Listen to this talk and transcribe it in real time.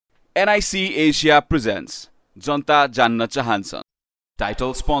NIC Asia presents जनता जान्न चाहन्छन्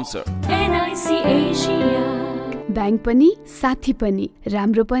title sponsor NIC Asia bank पनि साथी पनि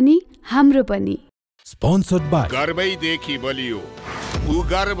राम्रो पनि हाम्रो पनि स्पोन्सर्ड बाइ गर्वैदेखि बलियो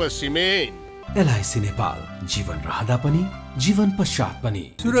भूगर्भ सिमेन्ट LIC नेपाल जीवन रहँदा पनि जीवन पश्चात पनि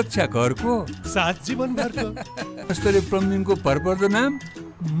सुरक्षा करको साथ जीवन भरको स्तरीय प्लम्बिङको भरपर्दो नाम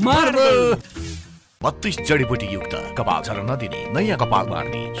मार्बल 32 जडीबुटी युक्त कपाल झर्न नदिने नयाँ कपाल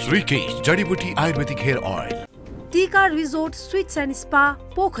मार्ने श्रीकेश जडीबुटी आयुर्वेदिक हेयर ऑयल टीका resort sweets and spa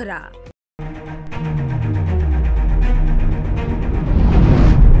Pokhara.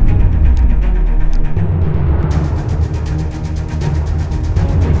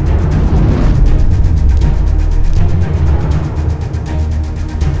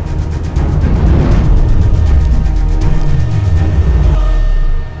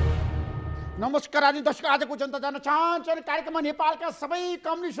 नमस्कार आज दर्शक आजको जनता जान्न चाहन्छन् कार्यक्रममा नेपालका सबै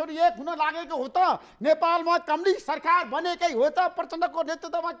कम्युनिस्टहरू एक हुन लागेको हो त नेपालमा कम्युनिस्ट सरकार बनेकै हो त प्रचण्डको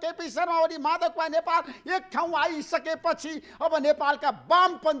नेतृत्वमा केपी शर्मा ओली माधव नेपाल एक ठाउँ आइसकेपछि अब नेपालका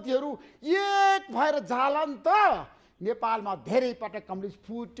वामपन्थीहरू एक भएर जालन त नेपालमा धेरै पटक कम्युनिस्ट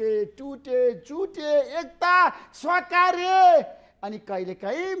फुटे टुटे जुटे एकता स्वकार्य अनि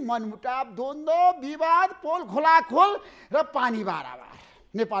कहिलेकाहीँ मनमुटाव द्वन्द्व विवाद पोल खोलाखोल र पानी बाराबार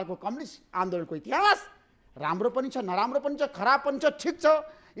नेपालको कम्युनिस्ट आन्दोलनको इतिहास राम्रो पनि छ नराम्रो पनि छ खराब पनि छ ठिक छ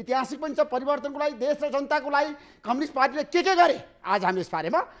ऐतिहासिक पनि छ परिवर्तनको लागि देश र जनताको लागि कम्युनिस्ट पार्टीले के गरे आज हामी यस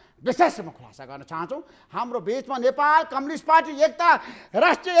बारेमा विशेष रूपमा खुलासा गर्न चाहन्छौँ। हाम्रो बीचमा नेपाल कम्युनिस्ट पार्टी एकता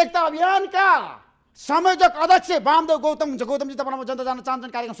राष्ट्रिय एकता अभियानका संयोजक अध्यक्ष वामदेव गौतम हुन्छ। गौतमजी तपाईँलाई म जनता जान्न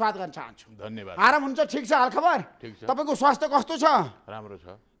चाहन्छन् कार्यक्रम स्वागत गर्न चाहन्छु। धन्यवाद। आराम हुन्छ ठिक छ हालखबर तपाईँको स्वास्थ्य कस्तो छ? राम्रो छ।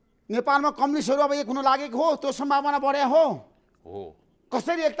 नेपालमा नेपालमा कम्युनिस्टहरू अब एक हुन लागेको हो त्यो सम्भावना बढ्या हो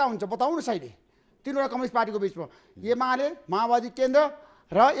कसरी एकता हुन्छ बताउनुहोस्। अहिले तीनवटा कम्युनिस्ट पार्टीको बीचमा एमाले माओवादी केन्द्र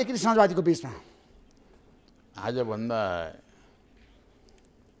र एकीकृत समाजवादीको बीचमा आजभन्दा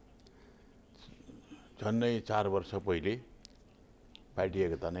झन्डै 4 वर्ष पहिले पार्टी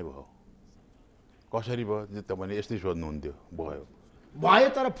एकता नै भयो। कसरी भयो तपाईँले यस्तै सोध्नुहुन्थ्यो। भयो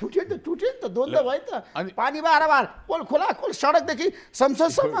तर फुट्यो त टुट्यो नि त द्वन्द्व भयो त अनि पानी बारबार पोल खोला खोल सडकदेखि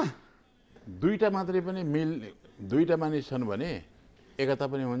संसदसम्म दुईटा मात्रै पनि दुईटा मानिस छन् भने एकता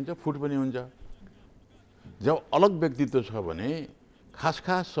पनि हुन्छ फुट पनि हुन्छ। जब अलग व्यक्तित्व छ भने खास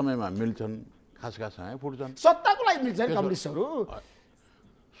समयमा मिल्छन् खास समय फुट्छन्। सत्ताको लागि मिल्छन् कम्युनिस्टहरू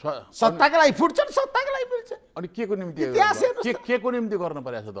सत्ताको लागि फुट्छन् सत्ताको लागि मिल्छन्। अनि के को निम्ति गर्न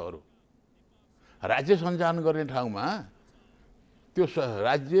परेको छ त? अरू राज्य सञ्चालन गर्ने ठाउँमा त्यो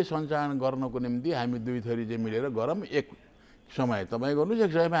राज्य सञ्चालन गर्नको निम्ति हामी दुई थरी चाहिँ मिलेर गरौँ। एक समय तपाईँ गर्नुहोस्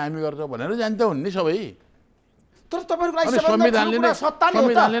एक समयमा हामी गर्छौँ भनेर जान्छ हुन् नि सबै। तर तपाईँहरूको लागि सत्ता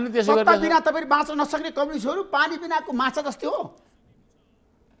बिना तपाईँ बाँच्न नसक्ने कम्युनिस्टहरू पानी बिनाको माछा जस्तै हो।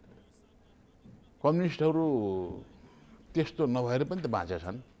 कम्युनिस्टहरू त्यस्तो नभएर पनि त बाँचेका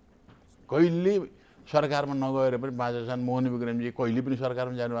छन्। कहिले सरकारमा नगएर पनि बाँचेका छन्। मोहन विक्रमजी कहिले पनि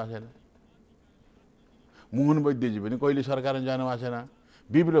सरकारमा जानुभएको छैन। मोहन वैद्यजी पनि कहिले सरकारमा जानुभएको छैन।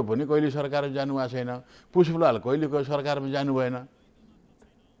 विप्लव पनि कहिले सरकारमा जानुभएको छैन। पुष्पलाल कहिले सरकारमा जानु भएन।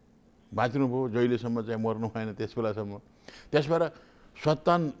 बाँच्नुभयो जहिलेसम्म चाहिँ मर्नु भएन त्यस बेलासम्म। त्यस भएर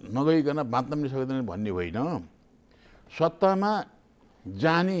सत्ता नगइकन बाँच्न पनि सक्दैन भन्ने होइन। सत्तामा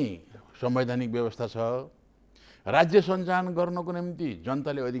जाने संवैधानिक व्यवस्था छ। राज्य सञ्चालन गर्नको निम्ति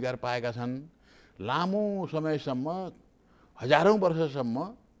जनताले अधिकार पाएका छन्। लामो समयसम्म हजारौँ वर्षसम्म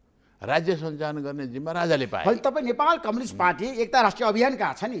राज्य सञ्चालन गर्ने जिम्मा राजाले पाए। तपाईँ नेपाल कम्युनिस्ट पार्टी एकता राष्ट्रिय अभियानका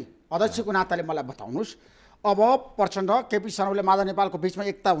छ नि अध्यक्षको नाताले मलाई बताउनुहोस्। अब प्रचण्ड केपी शर्माले माधव नेपालको बीचमा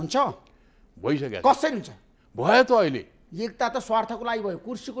एकता हुन्छ? भइसक्यो। कसरी हुन्छ? भयो त अहिले एकता त स्वार्थको लागि भयो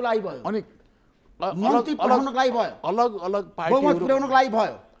कुर्सीको लागि भयो अनि मन्त्री पठाउनको लागि भयो अलग अलग बहुमत पुर्याउनको लागि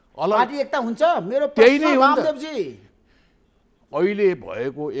भयो। पार्टी एकता हुन्छ? मेरो त्यही नै हो वामदेवजी। अहिले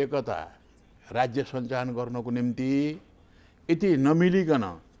भएको एकता राज्य सञ्चालन गर्नको निम्ति यति नमिलिकन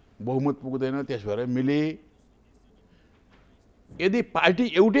बहुमत पुग्दैन। त्यस भएर मिले यदि पार्टी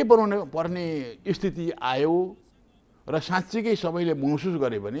एउटै बनाउनु पर्ने स्थिति आयो र साँच्चीकै सबैले महसुस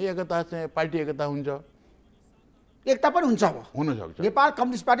गरे भने एकता चाहिँ पार्टी एकता हुन्छ। एकता पनि हुन्छ। अब हुनसक्छ नेपाल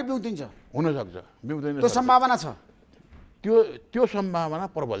कम्युनिस्ट पार्टी बिउतिन्छ। हुनसक्छ बिउदैन त्यो सम्भावना छ। त्यो सम्भावना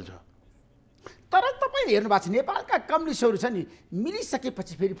प्रबल छ। तर तपाईँले हेर्नु भएको छ नेपालका कम्युनिस्टहरू छ नि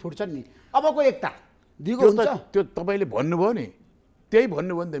मिलिसकेपछि फेरि फुट्छन् नि। अबको एकता दिगो हुन्छ? त्यो तपाईँले भन्नुभयो नि त्यही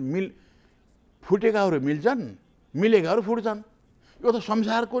भन्नुभयो नि त। फुटेकाहरू मिल्छन् मिलेकाहरू फुट्छन्। यो त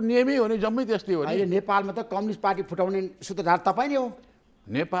संसारको नियमै हो नि जम्मै त्यस्तै हो नि। अहिले नेपालमा त कम्युनिस्ट पार्टी फुटाउने सूत्रधार तपाईँ नै हो।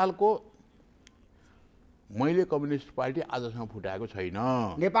 नेपालको मैले कम्युनिस्ट पार्टी आजसम्म फुटाएको छैन।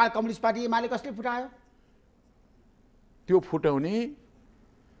 नेपाल कम्युनिस्ट पार्टी एमाले कसले फुटायो? त्यो फुटाउने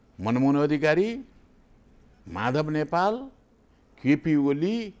मनमोहन अधिकारी, माधव नेपाल, केपी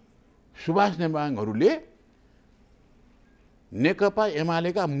ओली, सुभाष नेमाङहरूले नेकपा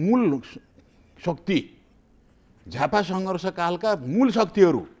एमालेका मूल शक्ति, झापा सङ्घर्षकालका मूल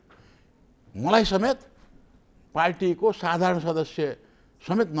शक्तिहरू मलाई समेत पार्टीको साधारण सदस्य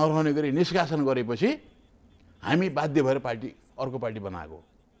समेत नरहने गरी निष्कासन गरेपछि हामी बाध्य भएर अर्को पार्टी बनाएको।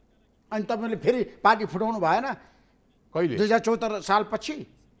 अनि तपाईँले फेरि पार्टी फुटाउनु भएन? कहिले? 2074 सालपछि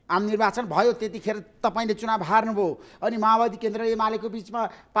आम निर्वाचन भयो, त्यतिखेर तपाईँले चुनाव हार्नुभयो, अनि माओवादी केन्द्र एमालेको बिचमा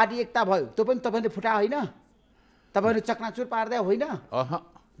पार्टी एकता भयो, त्यो पनि तपाईँले फुटा होइन? तपाईँले चकनाचुर पार्दै होइन?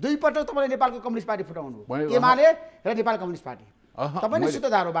 दुईपल्ट तपाईँले नेपालको कम्युनिस्ट पार्टी फुटाउनु भयो, एमाले र नेपाल कम्युनिस्ट पार्टी। तपाईँ नै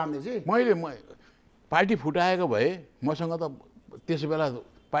सूत्रधार हो वामदेवजी। मैले पार्टी फुटाएको भए मसँग त त्यस बेला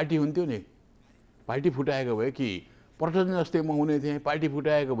पार्टी हुन्थ्यो नि। पार्टी फुटाएको भए कि प्रचण्ड जस्तै म हुने थिएँ, पार्टी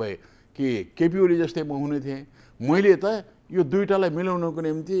फुटाएको भए कि केपी ओली जस्तै म हुने थिएँ। मैले त यो दुईटालाई मिलाउनको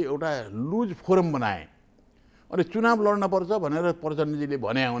निम्ति एउटा लुज फोरम बनाएँ, अनि चुनाव लड्न पर्छ भनेर प्रचण्डजीले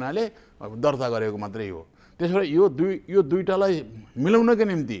भने हुनाले दर्ता गरेको मात्रै हो। त्यसबाट यो दुईटालाई मिलाउनको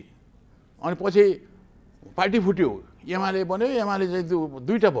निम्ति अनि पछि पार्टी फुट्यो, एमाले बन्यो। एमाले चाहिँ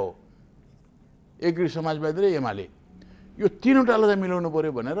दुईटा भयो, एकीकृत समाजवादी र एमाले। यो तीनवटालाई चाहिँ मिलाउनु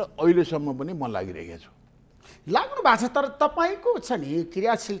पर्यो भनेर अहिलेसम्म पनि म लागिरहेको छु। लाग्नु भएको छ, तर तपाईँको छ नि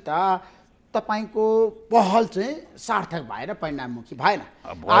क्रियाशीलता, तपाईँको पहल चाहिँ सार्थक भएन, परिणाममुखी भएन।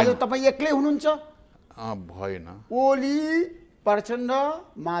 आज तपाईँ एक्लै हुनुहुन्छ? भएन। ओली, प्रचण्ड,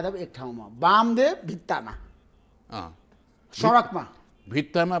 माधव एक ठाउँमा, वामदेव भित्तामा, सडकमा।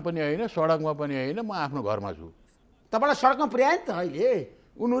 भित्तामा पनि होइन, सडकमा पनि होइन, म आफ्नो घरमा छु। तपाईँलाई सडकमा पुर्याए नि त अहिले?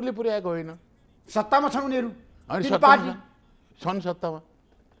 उनीहरूले पुर्याएको होइन। सत्तामा छन् उनीहरू, छन् सत्तामा।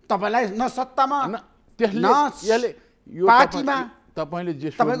 तपाईँलाई न सत्तामा त्यसले पार्टीमा तपाईँले जे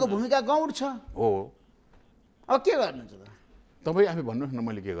तपाईँको भूमिका गौण छ हो। अब के गर्नुहुन्छ त? तपाईँ आफै भन्नुहोस् न,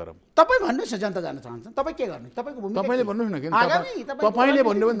 मैले के गरौँ? तपाईँ भन्नुहोस् न, जनता जान्न चाहन्छ, तपाईँ के गर्नु? तपाईँको भूमिका तपाईँले भन्नुहोस् न। किन तपाईँले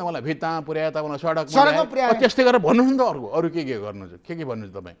भन्नुभयो नि त मलाई, भित्तामा पुर्याए, तपाईँलाई सडकमा पुर्याए, त्यस्तै गरेर भन्नुहोस् नि त। अरू के गर्नु छ? के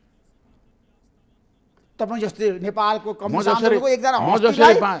भन्नुहुन्छ तपाईँ? तपाईँ जस्तै नेपालको कम्युनिस्ट आन्दोलनको एकजना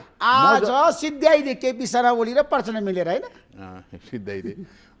हस्तीलाई आज सिद्ध्याइदिए केपी शर्मा ओली र प्रचण्ड मिलेर, होइन? सिद्ध्याइदिए।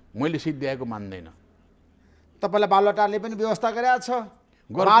 मैले सिद्ध्याएको मान्दैन। तपाईँलाई बालुवाटारले पनि व्यवस्था गरेको छ,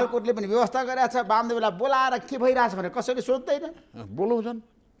 बालकोटले पनि व्यवस्था गरेको छ। वामदेवलाई बोलाएर के भइरहेछ भनेर कसैले सोध्दैन? बोलाउँछन्,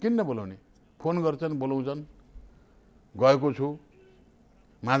 किन नबोलाउने? फोन गर्छन्, बोलाउँछन्। गएको छु।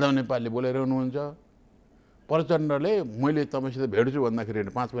 माधव नेपालले बोलेर हुनुहुन्छ। प्रचण्डले मैले तपाईँसित भेट्छु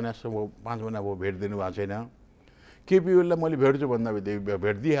भन्दाखेरि 5 महिना भयो भेट दिनु भएको छैन। केपी ओलीलाई मैले भेट्छु भन्दा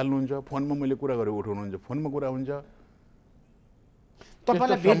भेट दिइहाल्नुहुन्छ। फोनमा मैले कुरा गरेर उठाउनुहुन्छ, फोनमा कुरा हुन्छ।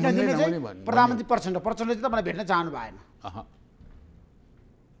 तपाईँलाई भेट्न दिने चाहिँ प्रधानमन्त्री प्रचण्डले चाहिँ तपाईँलाई भेट्न चाहनु भएन।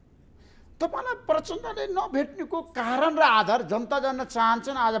 तपाईँलाई प्रचण्डले नभेट्नुको कारण र आधार जनता जान्न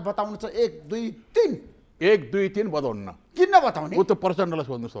चाहन्छन्, आज बताउनु छ। 1 2 3 1 2 3 बताउनु न। किन नबताउने? ऊ त प्रचण्डलाई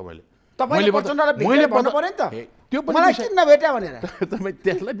सोध्नुहोस् तपाईँले। तपाईँले प्रचण्डलाई भेट्न भन्नु पर्यो नि त। त्यो पनि मलाई किन नभेट्या भनेर तपाईँ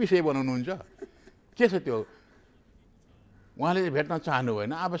त्यसलाई विषय बनाउनुहुन्छ? के छ त्यो? उहाँले भेट्न चाहनु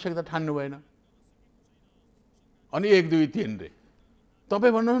भएन, आवश्यकता ठान्नु भएन, अनि 1 2 3 रे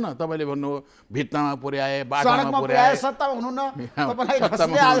तपाईँ भन्नुहोस् न। तपाईँले भन्नु भित्तामा पुर्याए, बाटामा पुर्याए, सत्तामा हुनु न।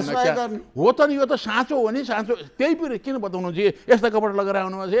 हो त नि, यो त साँचो हो नि। साँचो त्यही पनि किन बताउनुहुन्छ? यस्ता कपडा लगाएर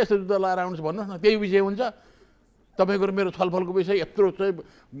आउनुहुन्छ, यस्तो जुत्ता लगाएर आउनुहोस् भन्नुहोस् न। त्यही विषय हुन्छ तपाईँको मेरो छलफलको विषय। यत्रो चाहिँ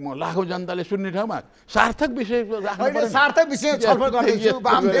लाखौँ जनताले सुन्ने ठाउँमा सार्थक विषय सार्थक विषय छलफल गर्दैछु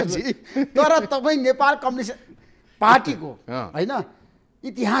वामदेवजी। तर तपाईँ नेपाल कम्युनिस्ट पार्टीको होइन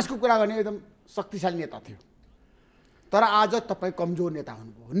इतिहासको कुरा गर्ने एकदम शक्तिशाली नेता थियो, तर आज तपाईँ कमजोर नेता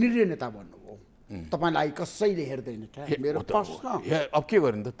हुनुभयो, निरीह नेता बन्नुभयो। तपाईँलाई कसैले हेर्दैन। मेरो प्रश्न अब के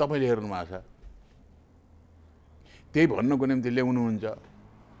गर्नु त? तपाईँले हेर्नु भएको छ, त्यही भन्नुको निम्ति ल्याउनुहुन्छ।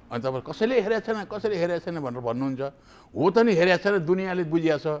 अनि तपाईँ कसैले हेरेको छैन, कसैले हेरेको छैन भनेर भन्नुहुन्छ। हो त नि, हेरेको छैन, दुनियाँले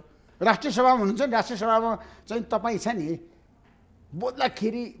बुझिया छ। राष्ट्रिय सभामा हुनुहुन्छ नि, राष्ट्रिय सभामा चाहिँ तपाईँ छ नि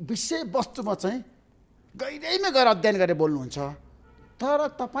बोल्दाखेरि विषयवस्तुमा चाहिँ गहिरैमा गएर अध्ययन गरेर बोल्नुहुन्छ, तर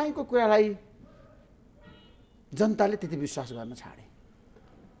तपाईँको कुरालाई जनताले त्यति विश्वास गर्न छाडे।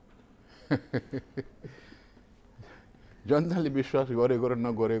 जनताले विश्वास गरेको र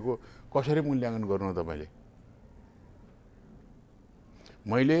नगरेको कसरी मूल्याङ्कन गर्नु तपाईँले?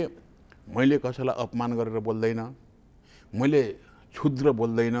 मैले कसैलाई अपमान गरेर बोल्दैन, मैले क्षुद्र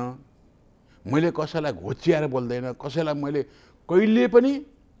बोल्दैन, मैले कसैलाई घोच्याएर बोल्दैन, कसैलाई मैले कहिले पनि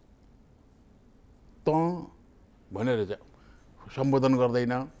त भनेर सम्बोधन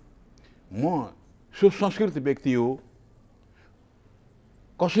गर्दैन। म सुसंस्कृत व्यक्ति हो।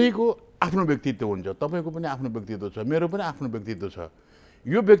 कसैको आफ्नो व्यक्तित्व हुन्छ, तपाईँको पनि आफ्नो व्यक्तित्व छ, मेरो पनि आफ्नो व्यक्तित्व छ।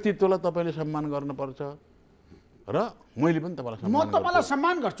 यो व्यक्तित्वलाई तपाईँले सम्मान गर्नुपर्छ। र मैले पनि तपाईँलाई म तपाईँलाई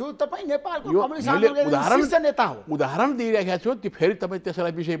सम्मान गर्छु। तपाईँ नेपालको कम्युनिस्ट आन्दोलनको शीर्ष नेता हो। उदाहरण दिइराखेको छु, त्यो फेरि तपाईँ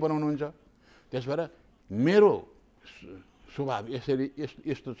त्यसलाई विषय बनाउनुहुन्छ। त्यस भएर मेरो स्वभाव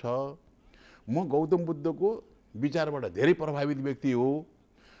यस्तो छ, म गौतम बुद्धको विचारबाट धेरै प्रभावित व्यक्ति हो,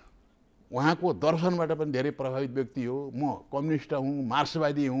 उहाँको दर्शनबाट पनि धेरै प्रभावित व्यक्ति हो। म कम्युनिस्ट हुँ,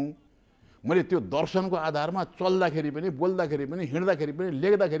 मार्क्सवादी हुँ। मैले त्यो दर्शनको आधारमा चल्दाखेरि पनि, बोल्दाखेरि पनि, हिँड्दाखेरि पनि,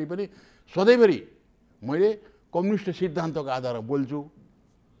 लेख्दाखेरि पनि सधैँभरि मैले कम्युनिस्ट सिद्धान्तको आधारमा बोल्छु।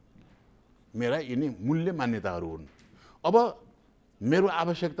 मेरा यिनी मूल्य मान्यताहरू हुन्। अब मेरो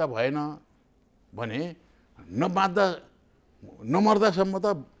आवश्यकता भएन भने नमर्दासम्म त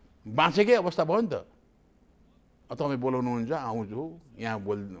बाँचेकै अवस्था भयो नि त। तपाईँ बोलाउनुहुन्छ, आउँछु, यहाँ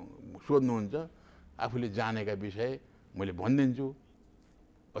सोध्नुहुन्छ, आफूले जानेका विषय मैले भनिदिन्छु।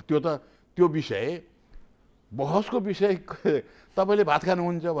 त्यो विषय बहसको विषय तपाईँले भात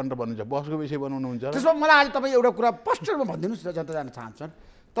खानुहुन्छ भनेर भन्नुहुन्छ, बहसको विषय बनाउनुहुन्छ। त्यसमा मलाई आज तपाईँ एउटा कुरा स्पष्ट रूपमा भनिदिनुहोस् न, जनता जान्न चाहन्छन्।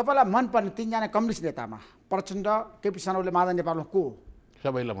 तपाईँलाई मनपर्ने 3 जना कम्युनिस्ट नेतामा प्रचण्ड, केपी शर्मा ओली, माधव नेपालमा को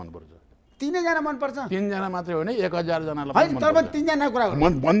सबैलाई मनपर्छ? 3 जना मनपर्छ? 3 जना मात्रै होइन, 1000 जनालाई होइन। तर पनि 3 जना कुरा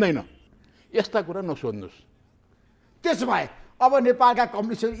भन्दैन, यस्ता कुरा नसोध्नुहोस्। त्यसो भए अब नेपालका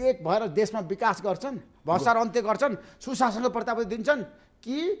कम्युनिस्टहरू एक भएर देशमा विकास गर्छन्, भ्रष्टाचार अन्त्य गर्छन्, सुशासनको प्रतिबद्धता दिन्छन्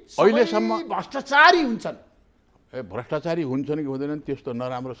कि अहिलेसम्म भ्रष्टाचारी हुन्छन्? भ्रष्टाचारी हुन्छन् कि हुँदैनन् त्यस्तो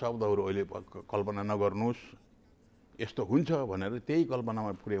नराम्रो शब्दहरू अहिले कल्पना नगर्नुहोस्। यस्तो हुन्छ भनेर त्यही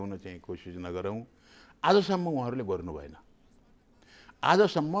कल्पनामा पुर्याउन चाहिँ कोसिस नगरौँ। आजसम्म उहाँहरूले गर्नु भएन।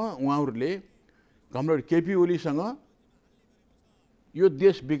 आजसम्म उहाँहरूले कमरेड केपी ओलीसँग यो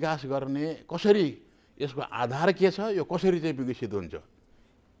देश विकास गर्ने कसरी, यसको आधार के छ, यो कसरी चाहिँ विकसित हुन्छ,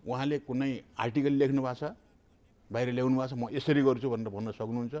 उहाँले कुनै आर्टिकल लेख्नु भएको छ, बाहिर ल्याउनु भएको छ, म यसरी गर्छु भनेर भन्न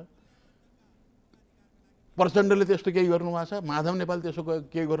सक्नुहुन्छ? प्रचण्डले त्यस्तो केही गर्नुभएको छ? माधव नेपाल त्यसो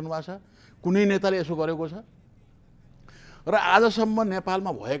केही गर्नुभएको छ? कुनै नेताले यसो गरेको छ? र आजसम्म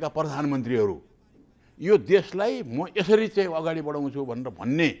नेपालमा भएका प्रधानमन्त्रीहरू यो देशलाई म यसरी चाहिँ अगाडि बढाउँछु भनेर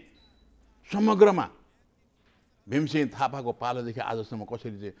भन्ने समग्रमा भीमसिंह थापाको पालादेखि आजसम्म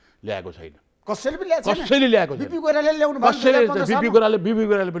कसरी चाहिँ ल्याएको छैन। कसैले ल्याएको छैन। बिपी गोराले ल्याउनु भएन। बिपी गोराले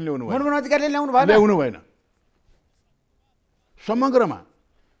पनि ल्याउनु भएन। मनमोहन अधिकारीले ल्याउनु भएन। समग्रमा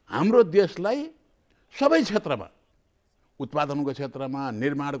हाम्रो देशलाई सबै क्षेत्रमा, उत्पादनको क्षेत्रमा,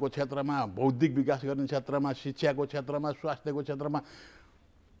 निर्माणको क्षेत्रमा, बौद्धिक विकास गर्ने क्षेत्रमा, शिक्षाको क्षेत्रमा, स्वास्थ्यको क्षेत्रमा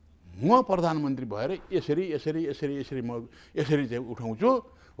म प्रधानमन्त्री भएर यसरी म यसरी चाहिँ उठाउँछु।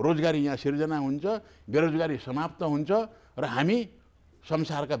 रोजगारी यहाँ सिर्जना हुन्छ, बेरोजगारी समाप्त हुन्छ र हामी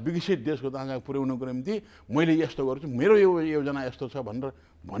संसारका विकसित देशको दाँजा पुर्याउनको निम्ति मैले यस्तो गर्छु, मेरो यो योजना यस्तो छ भनेर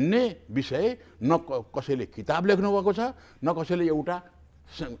भन्ने विषय न कसैले किताब लेख्नु भएको छ, न कसैले एउटा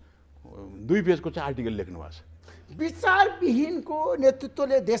 2 पेजको चाहिँ आर्टिकल लेख्नु भएको छ। विचारविहीनको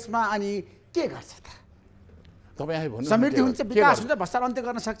नेतृत्वले देशमा अनि के गर्छ त? तपाईँ आए भन्नु, समृद्धि हुन्छ, विकास हुन्छ, भ्रष्टाचार अन्त्य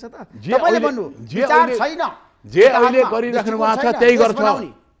गर्न सक्छ त? तपाईँले भन्नु विचार छैन। जे अहिले गरिराख्नु भएको छ त्यही गर्छ।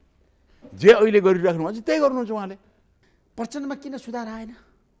 जे अहिले गरिराख्नु भएको छ त्यही गर्नुहुन्छ उहाँले। प्रचण्डमा किन सुधार आएन?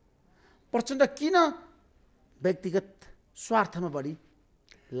 प्रचण्ड किन व्यक्तिगत स्वार्थमा बढी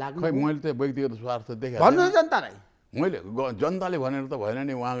लाग्नु? खै मैले त व्यक्तिगत स्वार्थ देखेँ भन्नु जनतालाई। मैले जनताले भनेर त भएन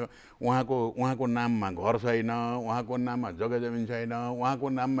नि। उहाँको नाममा घर छैन, उहाँको नाममा जग्गा जमिन छैन, उहाँको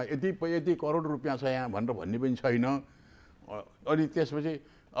नाममा यति करोड रुपियाँ छ यहाँ भनेर भन्ने पनि छैन। अनि त्यसपछि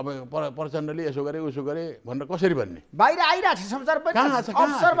अब प्रचण्डले यसो गरे उसो गरे भनेर कसरी भन्ने? बाहिर आइरहेको छ समाचार पनि।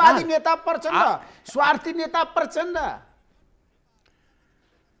 अवसरवादी नेता प्रचण्ड, स्वार्थी नेता प्रचण्ड।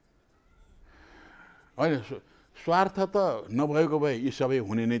 होइन, स्वार्थ त नभएको भए यी सबै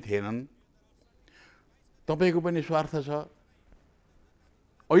हुने नै थिएनन्। तपाईँको पनि स्वार्थ छ।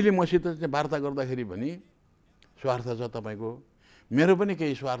 अहिले मसित चाहिँ वार्ता गर्दाखेरि पनि स्वार्थ छ तपाईँको, मेरो पनि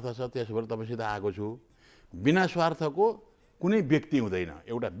केही स्वार्थ छ। त्यसो भएर तपाईँसित आएको छु। बिना स्वार्थको कुनै व्यक्ति हुँदैन।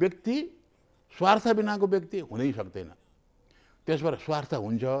 एउटा व्यक्ति स्वार्थ बिनाको व्यक्ति हुनै सक्दैन। त्यसो भएर स्वार्थ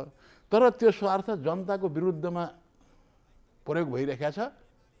हुन्छ, तर त्यो स्वार्थ जनताको विरुद्धमा प्रयोग भइरहेको छ,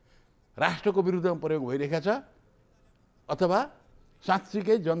 राष्ट्रको विरुद्धमा प्रयोग भइरहेको छ, अथवा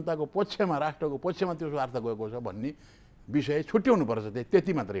साँच्चीकै जनताको पक्षमा, राष्ट्रको पक्षमा त्यो स्वार्थ गएको छ भन्ने विषय छुट्याउनु पर्छ।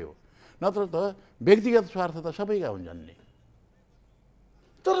 त्यति मात्रै हो। नत्र त व्यक्तिगत स्वार्थ त सबैका हुन्छन् नि।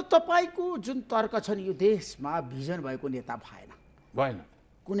 तर तपाईँको जुन तर्क छ नि, यो देशमा भिजन भएको नेता भएन।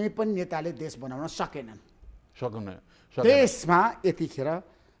 कुनै पनि नेताले देश बनाउन सकेनन्। देशमा यतिखेर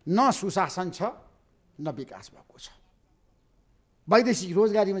न सुशासन छ, न विकास भएको छ। वैदेशिक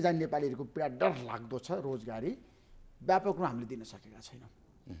रोजगारीमा जाने नेपालीहरूको पीडा डर लाग्दो छ। रोजगारी व्यापक रूपमा हामीले दिन सकेका छैनौँ।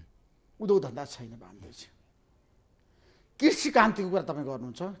 उद्योग धन्दा छैन भन्दैछ। कृषि क्रान्तिको कुरा तपाईँ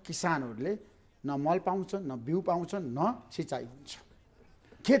गर्नुहुन्छ। किसानहरूले न मल पाउँछन्, न बिउ पाउँछन्, न सिँचाइ हुन्छ।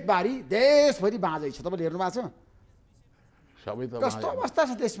 खेतबारी देशभरि बाँझै छ। तपाईँले हेर्नु भएको छ? सबै त कस्तो अवस्था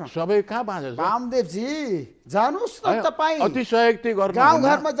छ देशमा? सबै कहाँ बाँझो छ? वामदेवजी जानुस् न तपाईँ, अतिशयोक्ति गर्नु,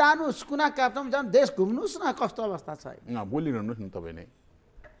 गाउँघरमा जानुस्, कुना काप्चामा जानु, देश घुम्नुस् न, कस्तो अवस्था छ? बोलिरहनुहोस् न तपाईँ नै,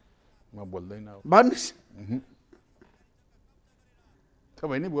 म बोल्दैन। भन्नुहोस्,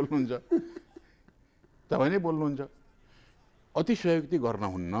 तपाईँ नै बोल्नुहुन्छ, तपाईँ नै बोल्नुहुन्छ। अतिशयोक्ति गर्न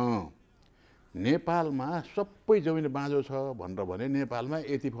हुन्न। नेपालमा सबै जमिन बाँझो छ भनेर भने नेपालमा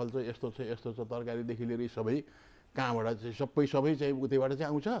यति फल्छ, यस्तो छ, यस्तो छ, तरकारीदेखि लिएर सबै कहाँबाट चाहिँ सबै चाहिँ उतैबाट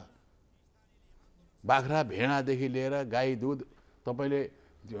चाहिँ आउँछ। बाख्रा भेडादेखि लिएर गाई दुध तपाईँले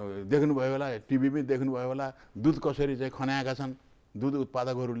देख्नुभयो होला, टिभीमै देख्नुभयो होला, दुध कसरी चाहिँ खनाएका छन् दुध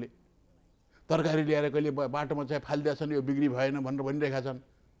उत्पादकहरूले। तरकारी ल्याएर कहिले बाटोमा चाहिँ फालिदिएछन्, यो बिक्री भएन भनेर भनिरहेका छन्।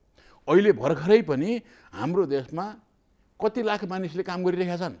 अहिले भर्खरै पनि हाम्रो देशमा कति लाख मानिसले काम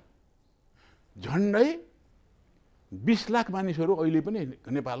गरिरहेका छन्? झन्डै 20 लाख मानिसहरू अहिले पनि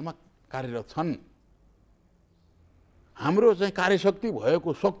नेपालमा कार्यरत छन्। हाम्रो चाहिँ कार्यशक्ति भएको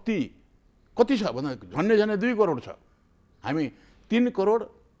शक्ति कति छ भन्दा झन्डै 2 करोड छ। हामी 3 करोड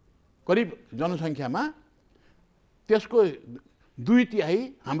करिब जनसङ्ख्यामा, त्यसको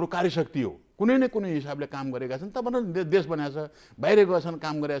 2/3 हाम्रो कार्यशक्ति हो। कुनै न कुनै हिसाबले काम गरेका छन्, तब देश बनाएको छ। बाहिर गएछन्,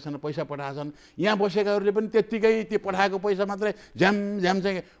 काम गरेका छन्, पैसा पठाएछन्। यहाँ बसेकाहरूले पनि त्यत्तिकै त्यो पठाएको पैसा मात्रै झ्याम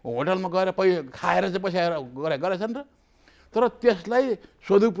चाहिँ होटलमा गएर खाएर चाहिँ पैसा गरेछन् र। तर त्यसलाई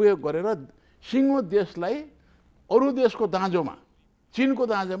सदुपयोग गरेर सिङ्गो देशलाई अरू देशको दाँजोमा, चिनको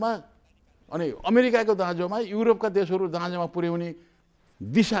दाँजोमा अनि अमेरिकाको दाँजोमा, युरोपका देशहरू दाँजोमा पुर्याउने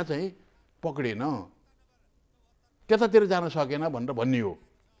दिशा चाहिँ पक्रेन, त्यतातिर जान सकेन भनेर भन्ने हो।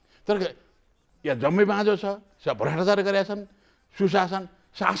 तर यहाँ जम्मै बाँझो छ, भ्रष्टाचार गरेका छन्, सुशासन,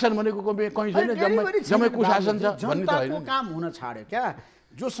 शासन भनेको कहीँ छैन, जम्मै कुशासन छ भन्ने त होइन। काम हुन छाड्यो क्या?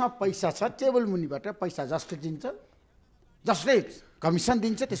 जोसँग पैसा छ टेबल मुनिबाट पैसा जसले दिन्छ, जसले कमिसन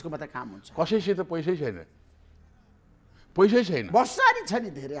दिन्छ, त्यसको मात्रै काम हुन्छ। कसैसित पैसै छैन, पैसै छैन। बसारी छ नि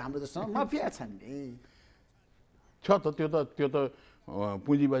धेरै हाम्रो देशमा, माफिया छन् नि। छ त, त्यो त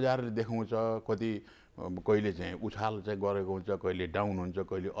पुँजी बजारले देखाउँछ। कति कहिले चाहिँ उछाल चाहिँ गरेको हुन्छ, कहिले डाउन हुन्छ,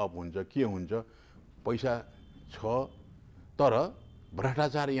 कहिले अप हुन्छ, के हुन्छ। पैसा छ, तर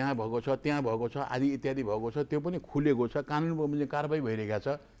भ्रष्टाचार यहाँ भएको छ, त्यहाँ भएको छ, आदि इत्यादि भएको छ। त्यो पनि खुलेको छ, कानुन बमोजिम कारबाही भइरहेको छ।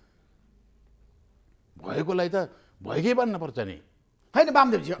 भएकोलाई त भएकै बन्नुपर्छ नि। होइन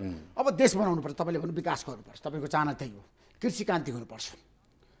वामदेवजी, अब देश बनाउनु पर्छ, तपाईँले भन्नु विकास गर्नुपर्छ, तपाईँको चाहना त्यही हो, कृषि क्रान्ति हुनुपर्छ।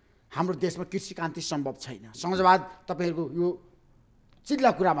 हाम्रो देशमा कृषि क्रान्ति सम्भव छैन। समाजवाद तपाईँहरूको यो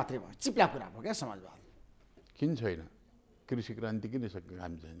चिल्ला कुरा मात्रै भयो, चिप्ला कुरा भयो क्या समाजवाद। किन छैन? कृषि क्रान्ति किन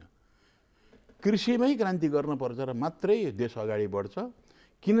काम छैन? कृषिमै क्रान्ति गर्नुपर्छ र मात्रै देश अगाडि बढ्छ।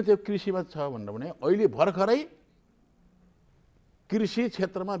 किन त्यो कृषिमा छ भनेर भने अहिले भर्खरै कृषि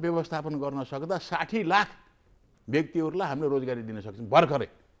क्षेत्रमा व्यवस्थापन गर्न सक्दा 60 लाख व्यक्तिहरूलाई हामीले रोजगारी दिन सक्छौँ। भर्खरै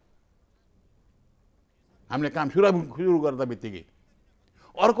हामीले काम सुरु गर्दा बित्तिकै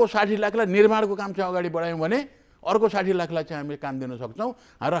अर्को 60 लाखलाई निर्माणको काम चाहिँ अगाडि बढायौँ भने अर्को 60 लाखलाई चाहिँ हामीले काम दिन सक्छौँ।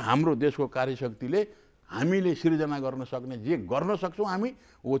 र हाम्रो देशको कार्यशक्तिले हामीले सिर्जना गर्न सक्ने जे गर्न सक्छौँ हामी,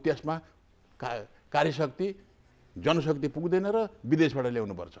 हो त्यसमा कार्यशक्ति जनशक्ति पुग्दैन र विदेशबाट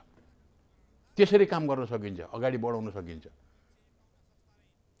ल्याउनुपर्छ। त्यसरी काम गर्न सकिन्छ, अगाडि बढाउन सकिन्छ।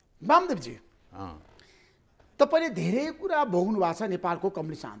 वामदेवजी, तपाईँले धेरै कुरा भोग्नु भएको छ नेपालको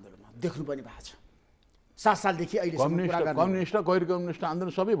कम्युनिस्ट आन्दोलनमा, देख्नु पनि भएको छ। 7 सालदेखि अहिलेसम्म कम्युनिस्ट गैर कम्युनिस्ट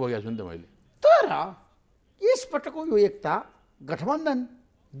आन्दोलन सबै भोगेको छु नि त मैले। तर यसपटकको यो एकता गठबन्धन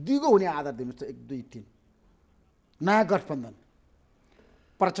दिगो हुने आधार दिनुहोस् त, 1 2 3 नयाँ गठबन्धन,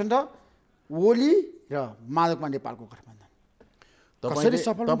 प्रचण्ड, ओली र माधवमा नेपालको गठबन्धन कसरी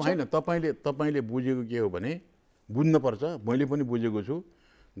सफल हुन्छ? तपाईँले बुझेको के हो भने बुझ्नुपर्छ, मैले पनि बुझेको छु।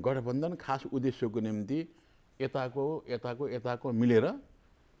 गठबन्धन खास उद्देश्यको निम्ति यताको मिलेर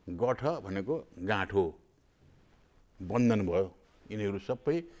गठ भनेको गाँठो बन्धन भयो, यिनीहरू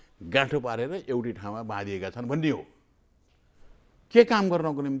सबै गाँठो पारेर एउटै ठाउँमा बाँधिएका छन् भन्ने हो। के काम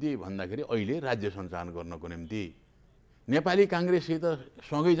गर्नको निम्ति भन्दाखेरि अहिले राज्य सञ्चालन गर्नको निम्ति नेपाली काङ्ग्रेससित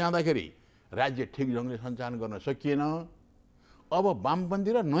सँगै जाँदाखेरि राज्य ठिक ढङ्गले सञ्चालन गर्न सकिएन। अब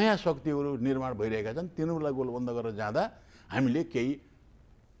वामपन्थी र नयाँ शक्तिहरू निर्माण भइरहेका छन्, तिनीहरूलाई गोलबन्द गरेर जाँदा हामीले केही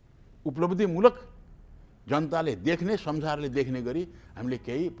उपलब्धिमूलक जनताले देख्ने, संसारले देख्ने गरी हामीले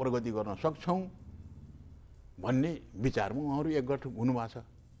केही प्रगति गर्न सक्छौँ भन्ने विचारमा उहाँहरू एकगठ हुनुभएको छ।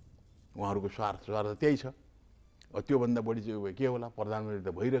 उहाँहरूको स्वार्थ त्यही छ। त्योभन्दा बढी चाहिँ के होला? प्रधानमन्त्री त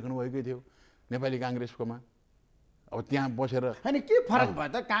भइराख्नु भएकै थियो नेपाली काङ्ग्रेसकोमा। अब त्यहाँ बसेर होइन के फरक भयो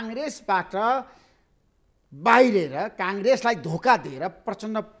त? काङ्ग्रेसबाट बाहिरेर काङ्ग्रेसलाई धोका दिएर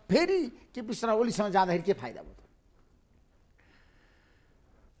प्रचण्ड फेरि केपी शर्मा ओलीसँग जाँदाखेरि के फाइदा भयो?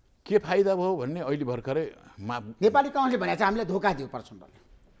 के फाइदा भयो भन्ने अहिले भर्खरै नेपाली काङ्ग्रेसले भनेको छ हामीले धोका दियो प्रचण्डले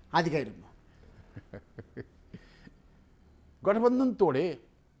आधिकारिक रूपमा। गठबन्धन तोडे।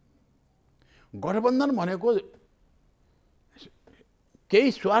 गठबन्धन भनेको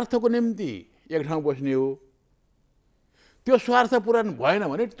केही स्वार्थको निम्ति एक ठाउँ बस्ने हो। त्यो स्वार्थ पूरा भएन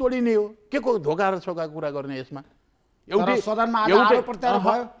भने तोडिने हो। के को धोका र छोका कुरा गर्ने यसमा? एउटा सदनमा आरोप प्रत्यारोप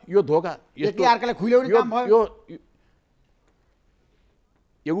भयो। यो धोका यति अर्काले खुइल्याउने काम भयो। यो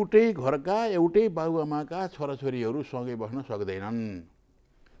एउटै घरका एउटै बाबुआमाका छोराछोरीहरू सँगै बस्न सक्दैनन्,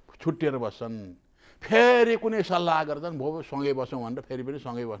 छुट्टिएर बस्छन्। फेरि कुनै सल्लाह गर्छन् भो सँगै बसौँ भनेर फेरि पनि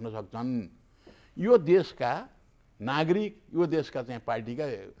सँगै बस्न सक्छन्। यो देशका नागरिक, यो देशका चाहिँ पार्टीका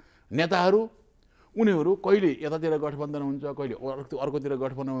नेताहरू, उनीहरू कहिले यतातिर गठबन्धन हुन्छ, कहिले अर्कोतिर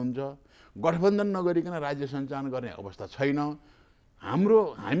गठबन्धन हुन्छ। गठबन्धन नगरिकन राज्य सञ्चालन गर्ने अवस्था छैन।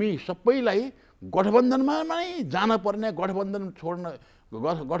 हामी सबैलाई गठबन्धनमा नै जान पर्ने,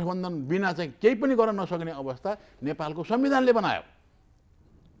 गठबन्धन बिना चाहिँ केही पनि गर्न नसक्ने अवस्था नेपालको संविधानले बनायो।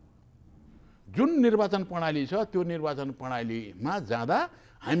 जुन निर्वाचन प्रणाली छ त्यो निर्वाचन प्रणालीमा जाँदा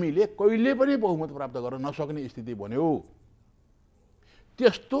हामीले कहिले पनि बहुमत प्राप्त गर्न नसक्ने स्थिति बन्यो।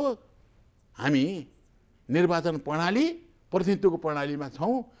 त्यस्तो हामी निर्वाचन प्रणाली प्रतिनिधित्वको प्रणालीमा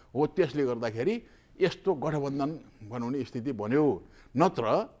छौँ। हो त्यसले गर्दाखेरि यस्तो गठबन्धन बनाउने स्थिति बन्यो। नत्र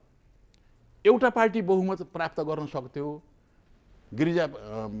एउटा पार्टी बहुमत प्राप्त गर्न सक्थ्यो। गिरिजा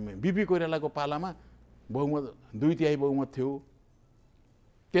बिपी कोइरालाको पालामा बहुमत 2/3 बहुमत थियो।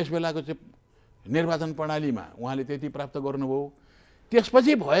 त्यस बेलाको चाहिँ निर्वाचन प्रणालीमा उहाँले त्यति प्राप्त गर्नुभयो।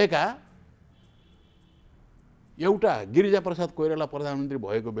 त्यसपछि भएका एउटा गिरिजाप्रसाद कोइराला प्रधानमन्त्री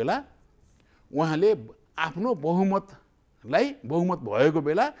भएको बेला उहाँले आफ्नो बहुमत भएको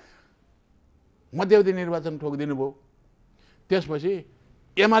बेला मध्यावधि निर्वाचन ठोकिदिनु भयो। त्यसपछि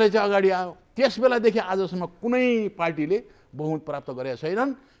एमाले चाहिँ अगाडि आयो। त्यस बेलादेखि आजसम्म कुनै पार्टीले बहुमत प्राप्त गरेका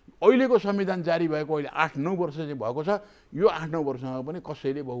छैनन्। अहिलेको संविधान जारी भएको अहिले 8-9 वर्ष चाहिँ भएको छ। यो 8-9 वर्षमा पनि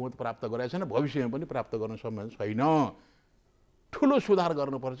कसैले बहुमत प्राप्त गरेका छैन, भविष्यमा पनि प्राप्त गर्न सम्भव छैन। ठुलो सुधार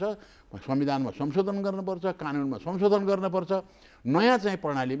गर्नुपर्छ, संविधानमा संशोधन गर्नुपर्छ, कानुनमा संशोधन गर्नुपर्छ। नयाँ चाहिँ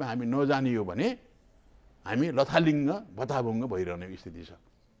प्रणालीमा हामी नजानियो भने हामी लथालिङ्ग भताभुङ्ग भइरहने स्थिति छ।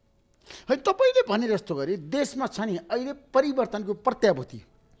 है तपाईँले भने जस्तो गरी देशमा छ नि अहिले परिवर्तनको प्रत्याभूति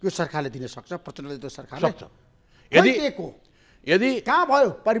यो सरकारले दिन सक्छ, प्रचण्डले त्यो सरकारले सक्छ। यदि कहाँ भयो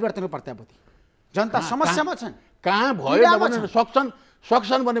परिवर्तनको प्रत्याभूति? जनता समस्यामा छन्। कहाँ भयो भने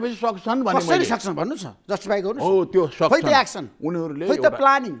सक्छन् भनेपछि सक्छन् भने कसरी सक्छन् भन्नुहोस् न, जस्टिफाई गर्नुहोस्। हो त्यो सक्छन्। खै त एक्सन उनीहरूले खै त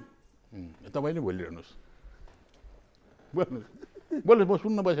प्लानिङ। तपाईले बोलिरहनुहोस्, बोल्नुहोस्, म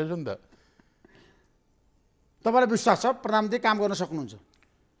सुन्न बसेको छु नि त। तपाईँलाई विश्वास छ प्रधानमन्त्री काम गर्न सक्नुहुन्छ?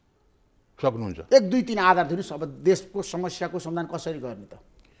 1, 2, 3 आधार दिनुहोस्। अब देशको समस्याको समाधान कसरी गर्ने त?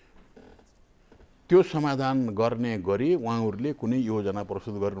 त्यो समाधान गर्ने गरी उहाँहरूले कुनै योजना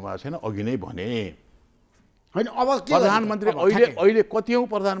प्रस्तुत गर्नुभएको छैन। अघि नै भने होइन, अब के प्रधानमन्त्री अहिले कतिौँ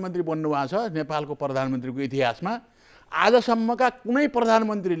प्रधानमन्त्री बन्नुभएको छ नेपालको प्रधानमन्त्रीको इतिहासमा। आजसम्मका कुनै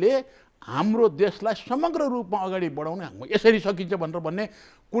प्रधानमन्त्रीले हाम्रो देशलाई समग्र रूपमा अगाडि बढाउन यसरी सकिन्छ भनेर भन्ने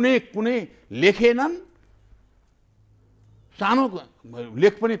कुनै लेखेनन्, सानो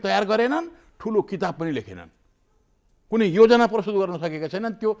लेख पनि तयार गरेनन्, ठुलो किताब पनि लेखेनन्। कुनै योजना प्रस्तुत गर्न सकेका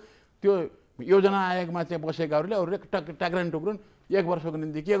छैनन्। त्यो योजना आयोगमा चाहिँ बसेकाहरूले अरूले टाक्रान टुक्रुन 1 वर्षको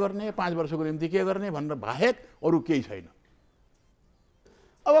निम्ति के गर्ने, 5 वर्षको निम्ति के गर्ने भनेर बाहेक अरू केही छैन।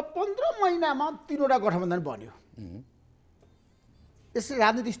 अब 15 महिनामा 3वटा गठबन्धन बन्यो। यसले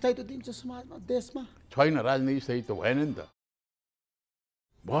राजनीतिक स्थायित्व दिन्छ समाजमा, देशमा? छैन, राजनीतिक स्थायित्व भएन नि त।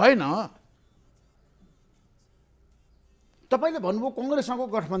 भएन। तपाईँले भन्नुभयो कङ्ग्रेससँगको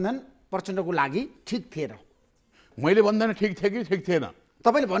गठबन्धन प्रचण्डको लागि ठिक थिएन। मैले भन्दैन ठिक थियो कि ठिक थिएन।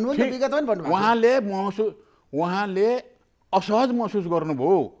 तपाईँले भन्नुभयो नि, विगतमा पनि भन्नुभयो। उहाँले असहज महसुस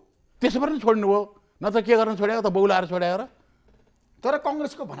गर्नुभयो, त्यसबाट नि छोड्नुभयो। न त के गर्न छोड्यो, त बौलाएर छोड्यो र। तर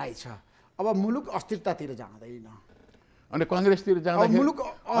कङ्ग्रेसको भनाइ छ अब मुलुक अस्थिरतातिर जाँदैन। अनि कङ्ग्रेसतिर जाँदाखेरि मुलुक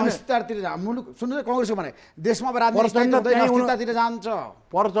अस्थिरतातिर मुलुक सुन्नुहोस्, कङ्ग्रेसको भनाइ देशमा अस्थिरतातिर जान्छ।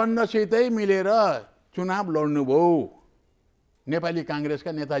 प्रचण्डसितै मिलेर चुनाव लड्नुभयो नेपाली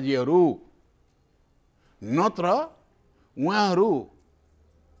काङ्ग्रेसका नेताजीहरू। नत्र उहाँहरू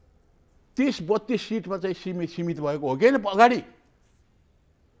 30-32 सिटमा चाहिँ सीमित भएको हो कि अगाडि।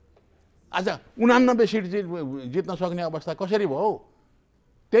 आज 89 सिट जित्न सक्ने अवस्था कसरी भयो?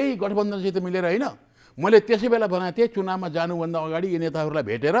 त्यही गठबन्धनसित मिलेर होइन। मैले त्यसै बेला भनेको थिएँ चुनावमा जानुभन्दा अगाडि यी नेताहरूलाई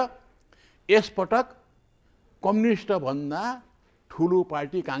भेटेर यसपटक कम्युनिस्टभन्दा ठुलो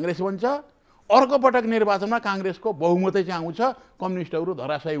पार्टी काङ्ग्रेस बन्छ, अर्को पटक निर्वाचनमा काङ्ग्रेसको बहुमतै चाहिँ आउँछ, कम्युनिस्टहरू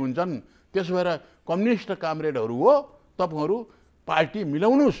धराशायी हुन्छन्। त्यसो भएर कम्युनिस्ट कामरेडहरू हो, तपाईँहरू पार्टी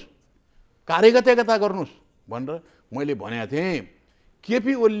मिलाउनुहोस्, कार्यगतता गर्नुहोस् भनेर मैले भनेको थिएँ।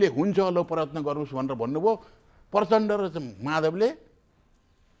 केपी ओलीले हुन्छ ल प्रयत्न गर्नुहोस् भनेर भन्नुभयो। प्रचण्ड र माधवले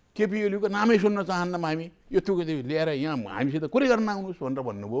केपी ओलीको नामै सुन्न चाहन्नौँ हामी, यो तुको लिएर यहाँ हामीसित कुरै गर्न आउनुहोस् भनेर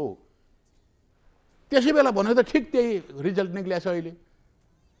भन्नुभयो। त्यसै बेला भनेको त ठिक त्यही रिजल्ट निक्लिएको छ अहिले।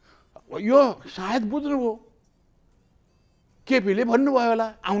 यो सायद बुझ्नुभयो, केपीले भन्नुभयो होला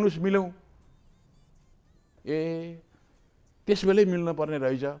आउनुहोस् मिलौँ, त्यस बेलै मिल्न पर्ने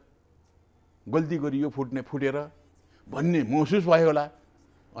रहेछ, गल्ती गरियो फुटेर भन्ने महसुस भयो होला,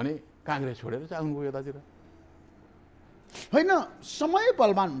 अनि काङ्ग्रेस छोडेर चाहिँ आउनुभयो यतातिर। होइन, समय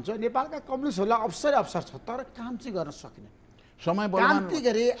बलवान हुन्छ। नेपालका कम्युनिस्टहरूलाई अवसर छ, तर काम चाहिँ गर्न सकिँदैन। समय बलवान क्रान्ति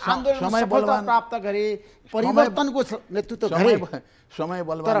गरे, आन्दोलन सफलता प्राप्त गरे, परिवर्तनको नेतृत्व गरे, समय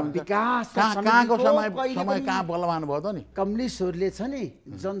बलवान तर विकास कहाँको समय कहाँ बलवान भयो त नि? कम्युनिस्टहरूले छ नि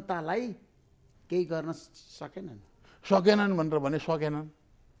जनतालाई केही गर्न सकेनन् भनेर भने सकेनन्।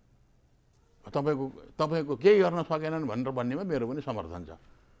 तपाईँको केही गर्न सकेनन् भनेर भन्नेमा मेरो पनि समर्थन छ।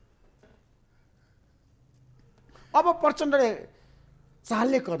 अब प्रचण्डले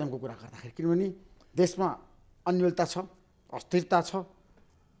चाल्ने कदमको कुरा गर्दाखेरि, किनभने देशमा अन्योलता छ, अस्थिरता छ,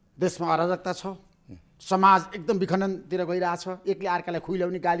 देशमा अराजकता छ, समाज एकदम विखण्डनतिर गइरहेछ, एकले अर्कालाई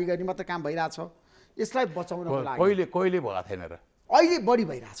खुइल्याउने गाली गर्ने मात्र काम भइरहेछ। यसलाई बचाउनको लागि कहिले भएको थिएन र? अहिले बढी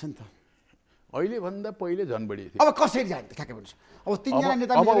भइरहेछ नि त। अहिले भन्दा पहिले झन् बढी थियो। अब कसरी जाने त ठ्याक्कै भन्नुहोस्। अब तिनजना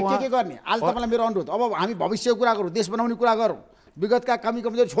नेता मिलेर के गर्ने? आज तपाईँलाई मेरो अनुरोध, अब हामी भविष्यको कुरा गरौँ, देश बनाउने कुरा गरौँ, विगतका कमी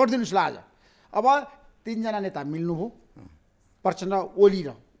कमजोरी छोडिदिनुहोस् ल। आज अब तिनजना नेता मिल्नुभयो, प्रचण्ड, ओली र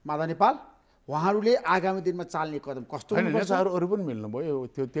माधव नेपाल। उहाँहरूले आगामी दिनमा चाल्ने कदम कस्तो हुनुपर्छ? नेताहरू पनि मिल्नुभयो,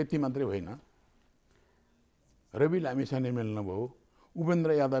 त्यो त्यति मात्रै होइन। रवि लामिछाने मिल्नुभयो, उपेन्द्र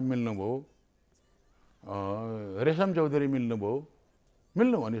यादव मिल्नुभयो, रेशम चौधरी मिल्नुभयो,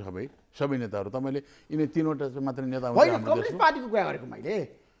 मिल्नुभयो नि सबै नेताहरू। तपाईँले यिनी तीनवटा मात्रै नेता होइन, कम्युनिस्ट पार्टीको कुरा गरेको मैले,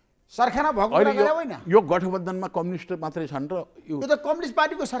 सरकारमा भएको कुरा गरे होइन। यो गठबन्धनमा कम्युनिस्ट मात्रै छन् र यो त कम्युनिस्ट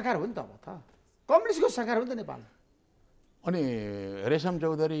पार्टीको सरकार हो नि त। अब त कम्युनिस्टको सरकार हो नि त नेपाल। अनि रेशम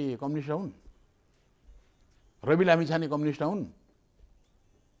चौधरी कम्युनिस्ट हुन्, रवि लामिछाने कम्युनिस्ट हुन्,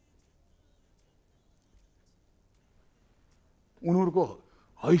 उनीहरूको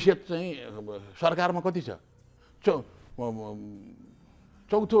हैसियत चाहिँ सरकारमा कति छ?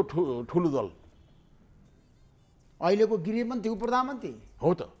 चौथो ठुलो दल अहिलेको गृहमन्त्री उपप्रधानमन्त्री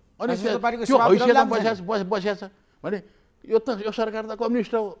हो त। अनि त्यो हैसियतमा बसिया छ भने यो सरकार त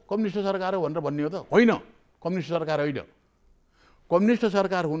कम्युनिस्ट सरकार हो भनेर भन्ने हो त? होइन, कम्युनिस्ट सरकार होइन। कम्युनिस्ट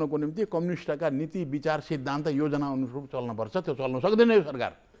सरकार हुनको निम्ति कम्युनिस्टका नीति विचार सिद्धान्त योजना अनुरूप चल्नुपर्छ। त्यो चल्न सक्दैन यो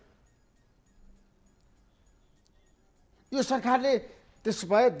सरकार। यो सरकारले त्यसो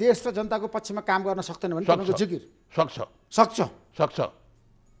भए देश र जनताको पक्षमा काम गर्न सक्दैन भने तपाईँको जिकिर? सक्छ।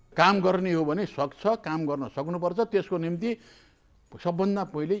 काम गर्ने हो भने सक्छ, काम गर्न सक्नुपर्छ। त्यसको निम्ति सबभन्दा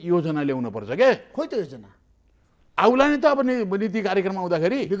पहिले योजना ल्याउनुपर्छ के? खोइ त योजना आउला नि त। अब नीति कार्यक्रम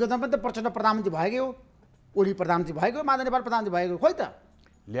आउँदाखेरि विगतमा पनि त प्रचण्ड प्रधानमन्त्री भएकै हो, ओली प्रधानमन्त्री भएको, माधव नेपाल प्रधानमन्त्री भएको, खोइ त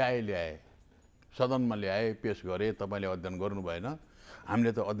ल्याए सदनमा ल्याए, पेश गरे, तपाईँले अध्ययन गर्नु भएन।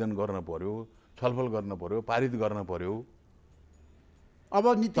 हामीले त अध्ययन गर्न पर्यो, छलफल गर्न पर्यो, पारित गर्न पर्यो। अब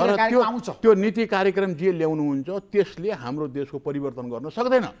नीति कार्यक्रम आउँछ, त्यो नीति कार्यक्रम जे ल्याउनुहुन्छ त्यसले हाम्रो देशको परिवर्तन गर्न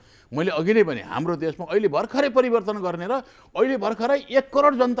सक्दैन। मैले अघि नै भने हाम्रो देशमा अहिले भर्खरै परिवर्तन गर्ने र अहिले भर्खरै 1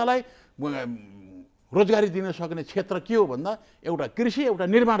 करोड जनतालाई रोजगारी दिन सक्ने क्षेत्र के हो भन्दा एउटा कृषि, एउटा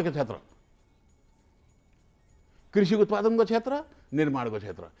निर्माणको क्षेत्र। कृषि उत्पादनको क्षेत्र, निर्माणको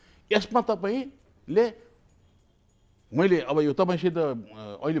क्षेत्र। यसमा तपाईँले, मैले अब यो तपाईँसित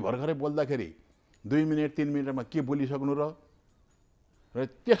अहिले भर्खरै बोल्दाखेरि 2 मिनट 3 मिनटमा के बोलिसक्नु र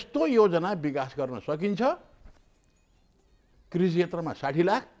त्यस्तो योजना विकास गर्न सकिन्छ। कृषि क्षेत्रमा 60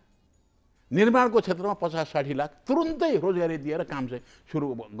 लाख, निर्माणको क्षेत्रमा 50-60 लाख तुरुन्तै रोजगारी दिएर काम चाहिँ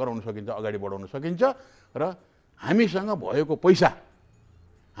सुरु गराउन सकिन्छ, अगाडि बढाउन सकिन्छ। र हामीसँग भएको पैसा,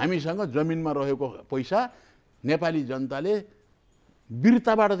 हामीसँग जमिनमा रहेको पैसा नेपाली जनताले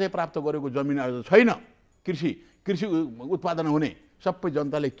वीरताबाट चाहिँ प्राप्त गरेको जमिन छैन। कृषि उत्पादन हुने सबै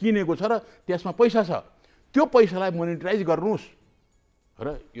जनताले किनेको छ र त्यसमा पैसा छ। त्यो पैसालाई मोनिटराइज गर्नुहोस्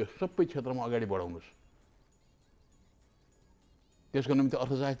र यो सबै क्षेत्रमा अगाडि बढाउनुहोस्। त्यसको निम्ति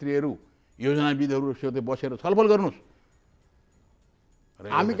अर्थशास्त्रीहरू, योजनाविदहरूसित बसेर छलफल गर्नुहोस्।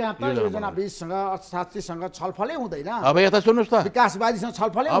 हामी कहाँ त योजनाविदसँग, अर्थशास्त्रीसँग छलफलै हुँदैन। अब यता सुन्नुहोस् त, विकासवादीसँग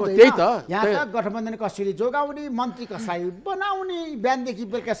छलफलै हुँदैन। त्यही त, यहाँ त गठबन्धन कसरी जोगाउने, मन्त्री कसलाई बनाउने, बिहानदेखि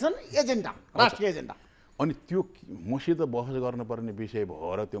बेलुकासम्म एजेन्डा, राष्ट्रिय एजेन्डा। अनि त्यो मसित बहस गर्नुपर्ने विषय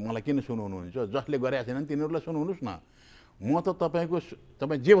भएर त्यो मलाई किन सुनाउनुहुन्छ? जसले गरेका छैनन् तिनीहरूलाई सुनाउनुहोस् न। म त तपाईँ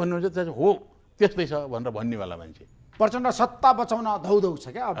जे भन्नुहुन्छ त्यो हो त्यस्तै छ भनेर भन्नेवाला मान्छे। प्रचण्ड सत्ता बचाउन धौधौ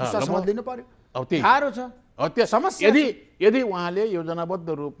छ क्या, विश्वास दिनु पर्यो। अब त्यही गाह्रो छ त्यो समस्या। यदि उहाँले योजनाबद्ध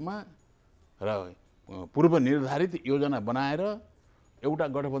रूपमा र पूर्व निर्धारित योजना बनाएर एउटा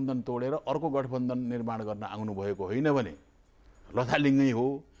गठबन्धन तोडेर अर्को गठबन्धन निर्माण गर्न आउनुभएको होइन भने लथालिङ्गै हो,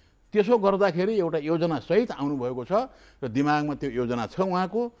 त्यसो गर्दाखेरि एउटा योजना सहित आउनुभएको छ र दिमागमा त्यो योजना छ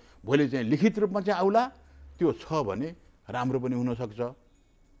उहाँको, भोलि चाहिँ लिखित रूपमा चाहिँ आउला, त्यो छ भने राम्रो पनि हुनसक्छ।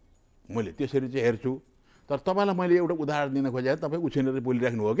 मैले त्यसरी चाहिँ हेर्छु। तर तपाईँलाई मैले एउटा उदाहरण दिन खोजेँ, तपाईँ उछिनेर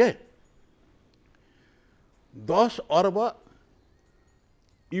बोलिराख्नु हो के 10 अर्ब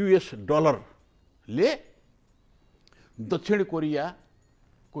US डलरले दक्षिण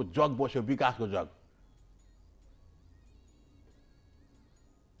कोरियाको जग बस्यो, विकासको जग।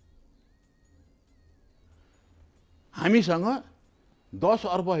 हामीसँग 10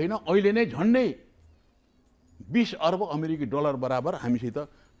 अर्ब होइन, अहिले नै झन्डै 20 अर्ब अमेरिकी डलर बराबर हामीसित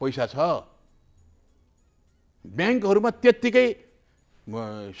पैसा छ। ब्याङ्कहरूमा त्यत्तिकै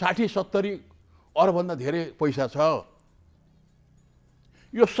 60-70 अर्बभन्दा धेरै पैसा छ।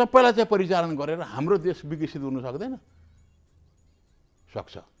 यो सबैलाई चाहिँ परिचालन गरेर हाम्रो देश विकसित हुन सक्दैन?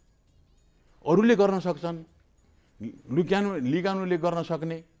 सक्छ। अरूले गर्न सक्छन्, लिगानुले गर्न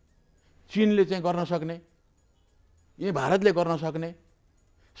सक्ने, चीनले चाहिँ गर्न सक्ने, यही भारतले गर्न सक्ने,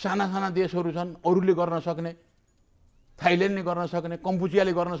 साना साना देशहरू छन् अरूले गर्न सक्ने, थाइल्यान्डले गर्न सक्ने,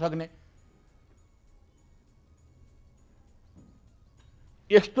 कम्पुचियाले गर्न सक्ने।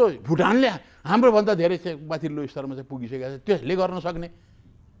 यस्तो भुटानले हाम्रोभन्दा धेरै चाहिँ माथिल्लो स्तरमा चाहिँ पुगिसकेको छ, त्यसले गर्न सक्ने,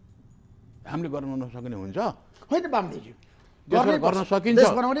 हामीले गर्न नसक्ने हुन्छ? होइन बामदेवजी, गर्न सकिन्छ,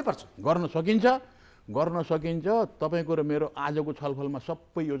 देश बनाउनै पर्छ, गर्न सकिन्छ। तपाईँको र मेरो आजको छलफलमा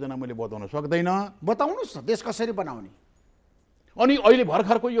सबै योजना मैले बताउन सक्दैन। बताउनुहोस् न देश कसरी बनाउने। अनि अहिले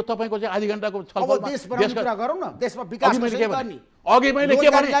भर्खरको यो तपाईँको चाहिँ आधी घन्टाको छलफलमा देश बनाउने कुरा गरौँ न, देशमा विकास कसरी गर्ने। अघि मैले के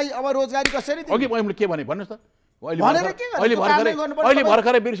भने, अब रोजगारी कसरी दिने? अघि मैले के भने भन्नुहोस् त। अहिले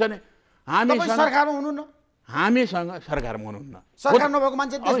भर्खरै बिर्सने हामीसँग सरकारमा हुनु न, हामीसँग सरकारमा हुनुहुन्न, सरकार नभएको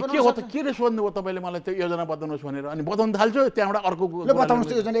मान्छे देश के हो त? के रे सोध्नुभयो तपाईँले मलाई त्यो योजना बताउनुहोस् भनेर? अनि बताउन थाल्छु, त्यहाँबाट अर्को बताउनुहोस्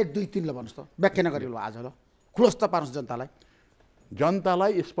त योजना 1 2 3 ल भन्नुहोस् त, व्याख्या नगरी ल आज ल खुलस्त पार्नुहोस् जनतालाई।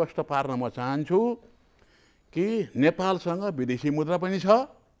 जनतालाई स्पष्ट पार्न म चाहन्छु कि नेपालसँग विदेशी मुद्रा पनि छ।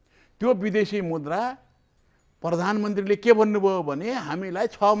 त्यो विदेशी मुद्रा प्रधानमन्त्रीले के भन्नुभयो भने हामीलाई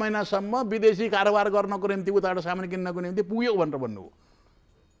 6 महिनासम्म विदेशी कारोबार गर्नको निम्ति, उताबाट सामान किन्नको निम्ति पुग्यो भनेर भन्नुभयो।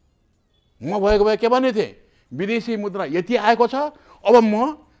 म भएको भए के भने थिएँ, विदेशी मुद्रा यति आएको छ, अब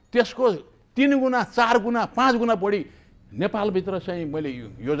म त्यसको 3 गुणा 4 गुणा 5 गुणा बढी नेपालभित्र चाहिँ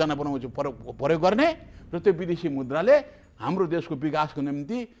मैले योजना बनाउँछु प्रयोग गर्ने, र त्यो विदेशी मुद्राले हाम्रो देशको विकासको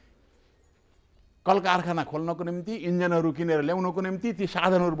निम्ति, कल कारखाना खोल्नको निम्ति, इन्जिनहरू किनेर ल्याउनको निम्ति, ती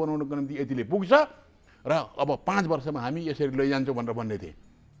साधनहरू बनाउनको निम्ति यतिले पुग्छ र अब 5 वर्षमा हामी यसरी लैजान्छौँ भनेर भन्ने थिए।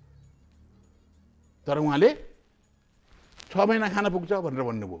 तर उहाँले 6 महिना खान पुग्छ भनेर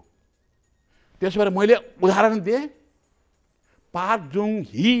भन्नुभयो। त्यसो भएर मैले उदाहरण दिएँ, पार्क जुङ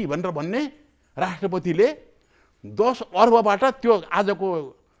ही भनेर भन्ने राष्ट्रपतिले 10 अर्बबाट त्यो आजको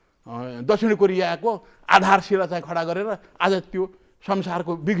दक्षिण कोरियाको आधारशिला चाहिँ खडा गरेर आज त्यो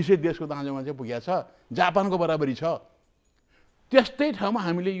संसारको विकसित देशको दाँजोमा चाहिँ पुगेको छ, जापानको बराबरी छ। त्यस्तै ठाउँमा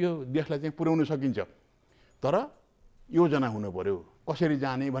हामीले यो देशलाई चाहिँ पुर्याउन सकिन्छ। तर योजना हुनु पर्यो, कसरी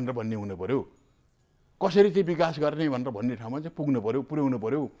जाने भनेर भन्ने हुनु पर्यो, कसरी चाहिँ विकास गर्ने भनेर भन्ने ठाउँमा चाहिँ पुग्नु पर्यो, पुर्याउनु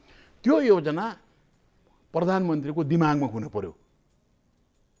पर्यो। त्यो योजना प्रधानमन्त्रीको दिमागमा हुनु पर्यो।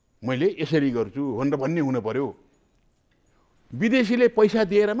 मैले यसरी गर्छु भनेर भन्ने हुनु पर्यो। विदेशीले पैसा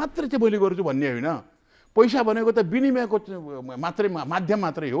दिएर मात्रै चाहिँ मैले गर्छु भन्ने होइन। पैसा भनेको त विनिमयको मात्रै माध्यम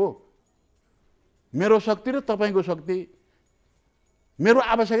मात्रै हो। मेरो शक्ति र तपाईँको शक्ति, मेरो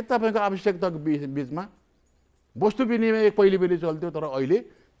आवश्यकता तपाईँको आवश्यकताको बिचमा वस्तु विनिमय पहिले चल्थ्यो, तर अहिले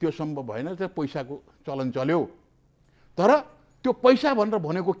त्यो सम्भव भएन। त्यो पैसाको चलन चल्यो। तर त्यो पैसा भनेर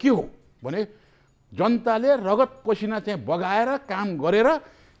भनेको के हो भने जनताले रगत पसिना चाहिँ बगाएर काम गरेर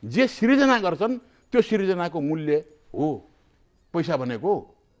जे सृजना गर्छन् त्यो सृजनाको मूल्य हो पैसा भनेको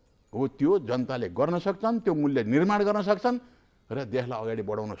हो। त्यो जनताले गर्न सक्छन्, त्यो मूल्य निर्माण गर्न सक्छन् र देशलाई अगाडि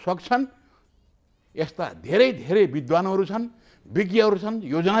बढाउन सक्छन्। यस्ता धेरै धेरै विद्वानहरू छन्, विज्ञहरू छन्,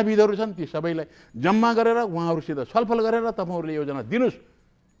 योजनाविदहरू छन्। ती सबैलाई जम्मा गरेर उहाँहरूसित छलफल गरेर तपाईँहरूले योजना दिनुहोस्।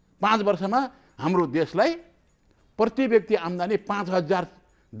 5 वर्षमा हाम्रो देशलाई प्रति व्यक्ति आम्दानी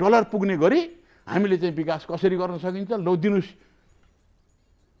 $5,000 पुग्ने गरी हामीले चाहिँ विकास कसरी गर्न सकिन्छ, लौ दिनुहोस्,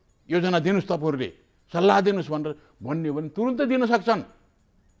 योजना दिनुहोस्, तपाईँहरूले सल्लाह दिनुहोस् भनेर भन्यो भने तुरुन्तै दिन सक्छन्।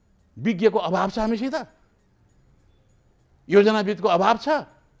 विज्ञको अभाव छ हामीसित, योजनाविदको अभाव छ,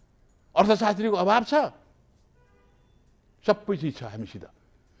 अर्थशास्त्रीको अभाव छ, सबै चिज छ हामीसित।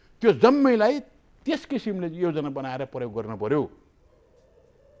 त्यो जम्मैलाई त्यस किसिमले योजना बनाएर प्रयोग गर्न पर्यो।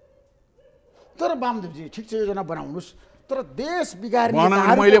 तर वामदेवजी ठिक छ, योजना बनाउनुहोस्, तर देश बिगार्ने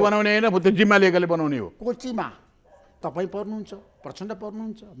मैले बनाउने होइन, त्यो जिम्मा लिएकोले बनाउने हो। कोचीमा तपाईँ पर्नुहुन्छ, प्रचण्ड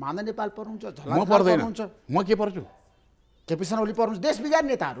पर्नुहुन्छ, माधव नेपाल पर्नुहुन्छ, म पर्दैन, म के पर्छु? केपी शर्मा ओली पर्नुहुन्छ। देश बिगार्ने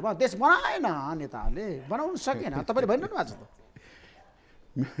नेताहरूमा देश बनाएन, नेताहरूले बनाउन सकेन। तपाईँले भन्नु आज त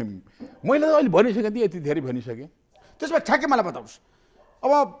मैले त अहिले भनिसकेँ कि यति धेरै भनिसकेँ। त्यसमा ठ्याक्कै मलाई बताउनुहोस्,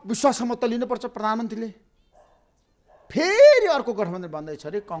 अब विश्वासमा मत लिनुपर्छ प्रधानमन्त्रीले, फेरि अर्को गठबन्धन बन्दैछ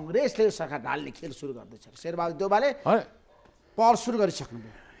अरे, कङ्ग्रेसले सरकार ढाल्ने खेल सुरु गर्दैछ अरे, शेरबहादुर देउवाले पहल सुरु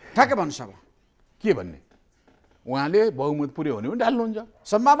गरिसक्नुभयो, ठ्याक्कै भन्नुहोस् अब के भन्ने? उहाँले बहुमत पुर्यायो भने पनि ढाल्नुहुन्छ।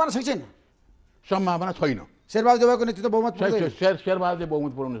 सम्भावना छ कि छैन? सम्भावना छैन। शेरबहादुर देउवाको नेतृत्व बहुमत शेरबहादुरले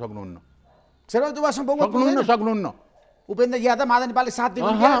बहुमत पुर्याउन सक्नुहुन्न। शेरबहादुर देउवासँग बहुमत सक्नुहुन्न। उपेन्द्र यादव माधव नेपालले साथ दिनु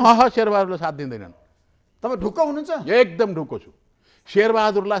शेरबहादुरले साथ दिँदैनन्। तपाईँ ढुक्क हुनुहुन्छ? एकदम ढुक्क छु।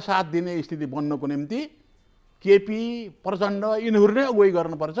 शेरबहादुरलाई साथ दिने स्थिति बन्नको निम्ति केपी प्रचण्ड यिनीहरू नै अगुवाई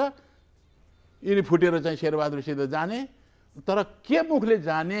गर्नुपर्छ। यिनी फुटेर चाहिँ शेरबहादुरसित जाने, तर के मुखले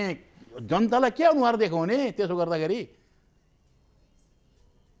जाने, जनतालाई के अनुहार देखाउने? त्यसो गर्दाखेरि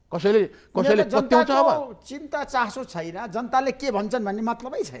कसैले पत्याउँछ? अब चिन्ता चासो छैन, जनताले के भन्छन् भन्ने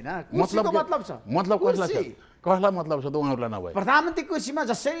मतलबै छैन। मतलब छ, मतलब कसलाई मतलब छ त उहाँहरूलाई नभए? प्रधानमन्त्री कुर्सीमा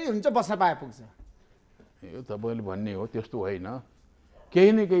जसरी हुन्छ बस्न पाए पुग्छ। यो तपाईँले भन्ने हो, त्यस्तो होइन।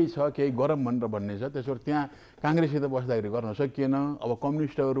 केही न केही छ, केही गरम भनेर भन्ने छ। त्यसो त्यहाँ काङ्ग्रेससित बस्दाखेरि गर्न सकिएन, अब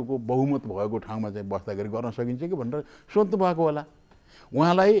कम्युनिस्टहरूको बहुमत भएको ठाउँमा चाहिँ बस्दाखेरि गर्न सकिन्छ कि भनेर सोध्नु भएको होला।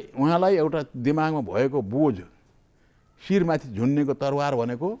 उहाँलाई एउटा दिमागमा भएको बोझ, शिरमाथि झुन्नेको तरवार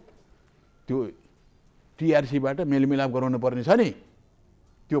भनेको त्यो टिआरसीबाट मेलमिलाप गराउनु पर्ने छ नि,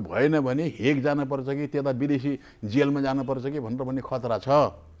 त्यो भएन भने हेग जानुपर्छ कि त्यता विदेशी जेलमा जानुपर्छ कि भनेर भन्ने खतरा छ।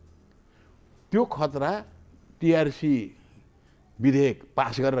 त्यो खतरा टिआरसी विधेयक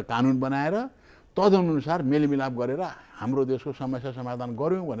पास गरेर कानुन बनाएर तदनुसार मेलमिलाप गरेर हाम्रो देशको समस्या समाधान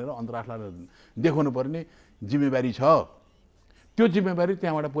गऱ्यौँ भनेर अन्तर्राष्ट्रलाई देखाउनु पर्ने जिम्मेवारी छ। त्यो जिम्मेवारी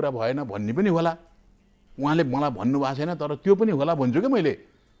त्यहाँबाट पुरा भएन भन्ने पनि होला। उहाँले मलाई भन्नुभएको छैन, तर त्यो पनि होला भन्छु कि मैले।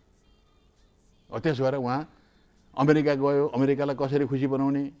 त्यसो भएर उहाँ अमेरिका गयो, अमेरिकालाई कसरी खुसी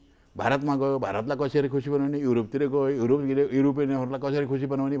बनाउने, भारतमा गयो, भारतलाई कसरी खुसी बनाउने, युरोपतिर गयो, युरोपियनहरूलाई कसरी खुसी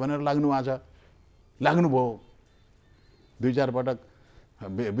बनाउने भनेर लाग्नु भएको छ। लाग्नुभयो 2-4 पटक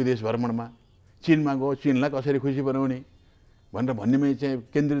विदेश भ्रमणमा। चीनमा गयो, चीनलाई कसरी खुसी बनाउने भनेर भन्नेमै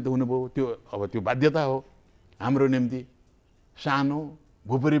चाहिँ केन्द्रित हुनुभयो। त्यो अब त्यो बाध्यता हो हाम्रो निम्ति। सानो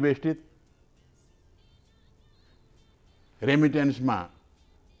भूपरिवेष्टित रेमिटेन्समा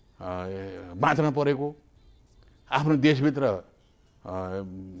बाँच्न परेको, आफ्नो देशभित्र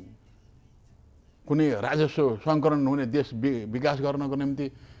कुनै राजस्व सङ्कलन हुने, देश विकास गर्नको निम्ति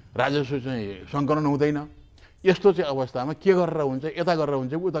राजस्व चाहिँ सङ्कलन हुँदैन। यस्तो चाहिँ अवस्थामा के गरेर हुन्छ, यता गरेर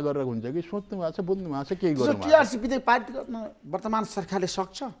हुन्छ कि उता गरेर हुन्छ कि सोच्नु भएको छ, बुझ्नु भएको छ, केही गर्नु भएको छ। टिआरसी विधेयक पारित गर्न वर्तमान सरकारले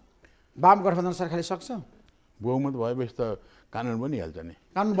सक्छ? वाम गठबन्धन सरकारले सक्छ? बहुमत भएपछि त कानुन बनिहाल्छ नि।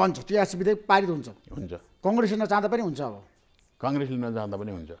 कानुन बन्छ, टिआरसी विधेयक पारित हुन्छ। कङ्ग्रेसले नचाहँदा पनि हुन्छ। अब कङ्ग्रेसले नचाहँदा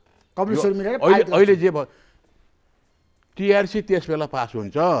पनि हुन्छ। कम्युनिस्टहरू मिलेर अहिले जे टिआरसी त्यस बेला पास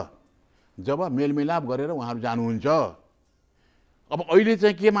हुन्छ जब मेलमिलाप गरेर उहाँहरू जानुहुन्छ। अब अहिले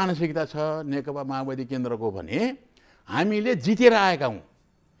चाहिँ के मानसिकता छ नेकपा माओवादी केन्द्रको भने हामीले जितेर आएका हौँ।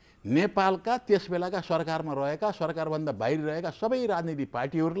 नेपालका त्यस बेलाका सरकारमा रहेका, सरकारभन्दा बाहिर रहेका सबै राजनीतिक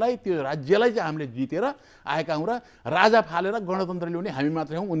पार्टीहरूलाई, त्यो राज्यलाई चाहिँ हामीले जितेर आएका हौँ र राजा फालेर गणतन्त्र ल्याउने हामी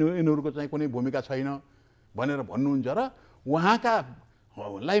मात्रै हौँ, यिनीहरूको चाहिँ कुनै भूमिका छैन भनेर भन्नुहुन्छ र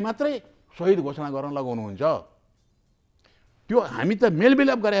उहाँकालाई मात्रै शहीद घोषणा गर्न लगाउनुहुन्छ। त्यो हामी त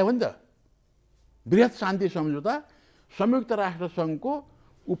मेलमिलाप गरे हो नि त। बृहत शान्ति सम्झौता संयुक्त राष्ट्रसङ्घको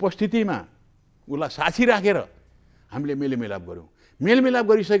उपस्थितिमा उसलाई साक्षी राखेर हामीले मेलमिलाप गऱ्यौँ। मेलमिलाप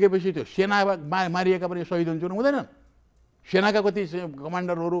गरिसकेपछि त्यो सेना मारिएका पनि शहीद हुन्छन्, हुँदैनन्? सेनाका कति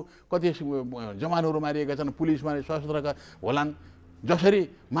कमान्डरहरू, कति जवानहरू मारिएका छन्, पुलिसमा सशस्त्रका होलान्। जसरी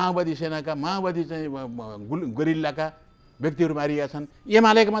माओवादी सेनाका, माओवादी चाहिँ गरिल्लाका व्यक्तिहरू मारिएका छन्।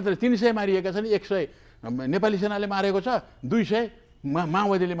 एमालेका मात्र 300 मारिएका छन्, 100 नेपाली सेनाले मारेको छ, 200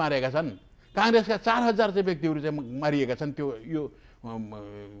 माओवादीले मारेका छन्। काङ्ग्रेसका 4000 चाहिँ व्यक्तिहरू चाहिँ मारिएका छन् त्यो यो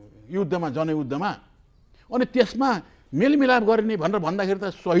युद्धमा, जनयुद्धमा। अनि त्यसमा मेलमिलाप गर्ने भनेर भन्दाखेरि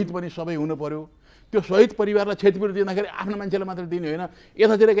त शहीद पनि सबै हुनु पर्यो। त्यो शहीद परिवारलाई क्षतिपूर्ति दिँदाखेरि आफ्नो मान्छेलाई मात्र दिने होइन,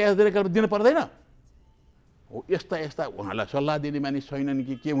 यतातिर दिनु पर्दैन हो। यस्ता उहाँलाई सल्लाह दिने मानिस छैनन्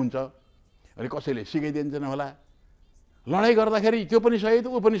कि के हुन्छ? अनि कसैले सिकाइदिन्छन् होला। लडाइँ गर्दाखेरि त्यो पनि शहीद,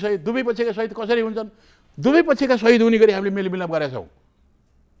 ऊ पनि शहीद, दुवै पक्षका शहीद कसरी हुन्छन्? दुवै पक्षका शहीद हुने गरी हामीले मेलमिलाप गरेका छौँ।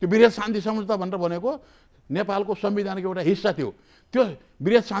 त्यो बृहत शान्ति सम्झौता भनेर भनेको नेपालको संविधानको एउटा हिस्सा थियो। त्यो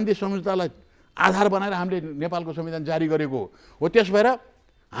बृहत शान्ति सम्झौतालाई आधार बनाएर हामीले नेपालको संविधान जारी गरेको हो। त्यस भएर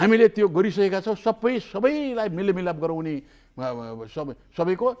हामीले त्यो गरिसकेका छौँ। सबैलाई मेलमिलाप गराउने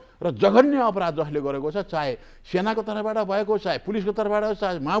सबैको र जघन्य अपराध जसले गरेको छ, चाहे सेनाको तर्फबाट भएको, चाहे पुलिसको तर्फबाट होस्,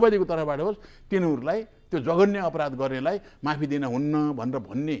 चाहे माओवादीको तर्फबाट होस्, तिनीहरूलाई त्यो जघन्य अपराध गर्नेलाई माफी दिन हुन्न भनेर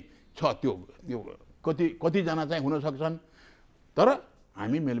भन्ने छ। त्यो कतिजना चाहिँ हुन सक्छन्, तर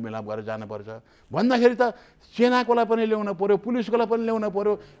हामी मेलमिलाप गरेर जानुपर्छ भन्दाखेरि त सेनाकोलाई पनि ल्याउन पर्यो, पुलिसकोलाई पनि ल्याउन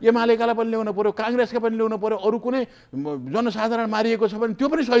पर्यो, एमालेकालाई पनि ल्याउन पर्यो, काङ्ग्रेसका पनि ल्याउन पर्यो, अरू कुनै जनसाधारण मारिएको छ भने त्यो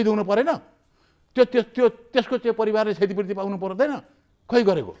पनि शहीद हुनु परेन? त्यसको त्यो परिवारले क्षतिपूर्ति पाउनु पर्दैन? खै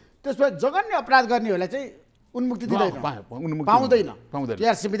गरेको? त्यसमा जघन्य अपराध गर्नेहरूलाई चाहिँ उन्मुक्ति दिँदैन, पाउँदैन।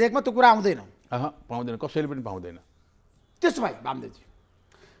 टिआरसी विधेयकमा त्यो कुरा आउँदैन, पाउँदैन, कसैले पनि पाउँदैन। त्यसो भए वामदेवजी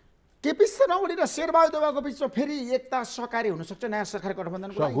केपी शर्मा ओली र शेरबहादुर देउवाको बिचमा फेरि एकता सहकारी हुन सक्छ नयाँ सरकार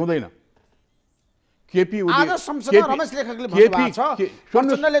गठबन्धनको लागि? हुँदैन। केपी ओली आज संसदमा रमेश लेखकले भन्नुभएको छ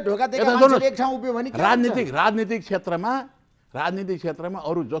प्रचण्डले ढोका दिएका मान्छेले एक ठाउँ उभियो भने राजनीतिक क्षेत्रमा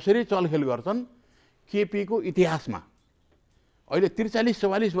अरू जसरी चलखेल गर्छन् केपीको इतिहासमा अहिले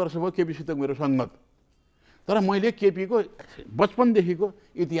 43-44 वर्ष भयो केपीसित मेरो सङ्गत, तर मैले केपीको बचपनदेखिको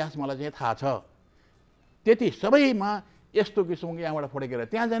इतिहास मलाई चाहिँ थाहा छ। त्यति सबैमा यस्तो किसिमको यहाँबाट फड्केर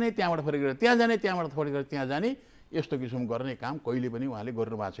त्यहाँ जाने, त्यहाँबाट फड्केर त्यहाँ जाने, त्यहाँबाट फड्केर त्यहाँ जाने, यस्तो किसिम गर्ने काम कहिले पनि उहाँले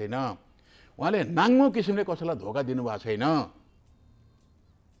गर्नुभएको छैन। उहाँले नाङ्गो किसिमले कसैलाई धोका दिनुभएको छैन।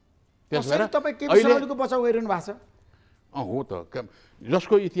 त्यस भएर तपाईँ केपी शर्माको बचाउ गरिरहनु भएको छ? हो त,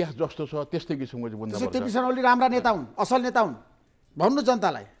 जसको इतिहास जस्तो छ त्यस्तै किसिमको चाहिँ बुझ्नुपर्छ। केपी शर्मा ओली राम्रा नेता हुन्, असल नेता हुन् भन्नु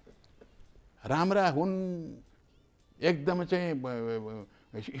जनतालाई? राम्रा हुन्, एकदमै चाहिँ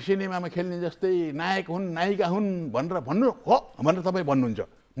सिनेमामा खेल्ने जस्तै नायक हुन्, नायिका हुन् भनेर भन्नु हो भनेर तपाईँ भन्नुहुन्छ,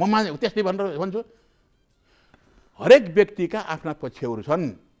 म त्यस्तै भनेर भन्छु। हरेक व्यक्तिका आफ्ना पक्षहरू छन्।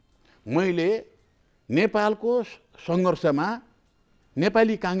 मैले नेपालको सङ्घर्षमा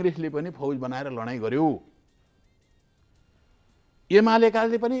नेपाली काङ्ग्रेसले पनि फौज बनाएर लडाइँ गर्यो,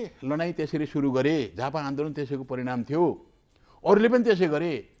 एमालेकाले पनि लडाइँ त्यसरी सुरु गरे, झापा आन्दोलन त्यसैको परिणाम थियो, अरूले पनि त्यसै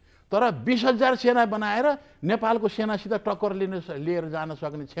गरे। तर 20,000 सेना बनाएर नेपालको सेनासित टक्कर लिएर जान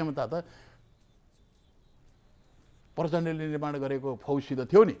सक्ने क्षमता त प्रचण्डले निर्माण गरेको फौजसित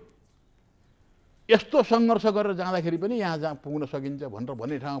थियो नि। यस्तो सङ्घर्ष गरेर जाँदाखेरि पनि यहाँ जहाँ पुग्न सकिन्छ भनेर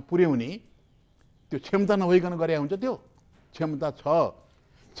भन्ने ठाउँमा पुर्याउने त्यो क्षमता नभइकन गरे हुन्छ? त्यो क्षमता छ,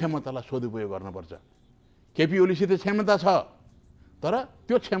 क्षमतालाई सदुपयोग गर्नुपर्छ। केपी ओलीसित क्षमता छ, तर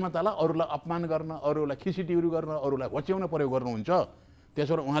त्यो क्षमतालाई अरूलाई अपमान गर्न, अरूलाई खिसिटिउरी गर्न, अरूलाई होच्याउन प्रयोग गर्नुहुन्छ।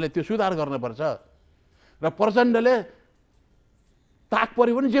 त्यसबाट उहाँले त्यो सुधार गर्नुपर्छ। र प्रचण्डले ताक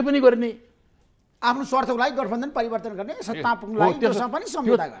पऱ्यो भने जे पनि गर्ने, आफ्नो स्वार्थको लागि गठबन्धन परिवर्तन गर्ने, सत्ता पुग्नु लागि त्यसमा पनि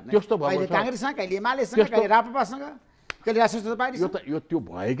सम्झौता गर्ने। त्यस्तो भयो, कहिले काङ्ग्रेससँग, कहिले एमालेसँग, कहिले राप्रपासँग, कहिले राष्ट्रिय स्वतन्त्र पार्टीसँग। त्यो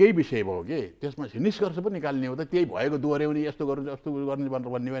भएकै विषय भयो कि त्यसमा निष्कर्ष पनि निकाल्ने हो त। त्यही भएको दोहोऱ्याउने, यस्तो गर्नु जस्तो गर्ने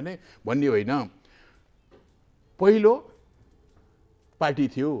भनेर भन्ने होइन। पहिलो पार्टी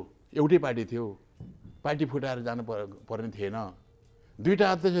थियो, एउटै पार्टी थियो, पार्टी फुटाएर जानु पर्ने थिएन। दुईवटा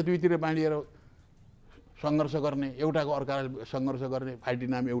अध्यक्ष दुईतिर बाँडिएर सङ्घर्ष गर्ने, एउटाको अर्काले सङ्घर्ष गर्ने, पार्टी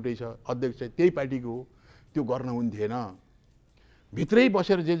नाम एउटै छ, अध्यक्ष त्यही पार्टीको हो, त्यो गर्न हुन्थेन। भित्रै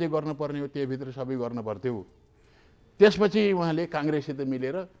बसेर जे गर्नुपर्ने हो त्यो भित्र सबै गर्न पर्थ्यो। त्यसपछि उहाँले काङ्ग्रेससित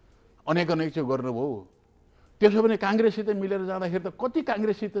मिलेर अनेक चाहिँ गर्नुभयो। त्यसो भने काङ्ग्रेससित मिलेर जाँदाखेरि त कति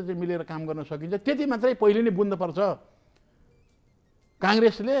काङ्ग्रेससित चाहिँ मिलेर काम गर्न सकिन्छ त्यति मात्रै पहिले नै बुझ्नुपर्छ।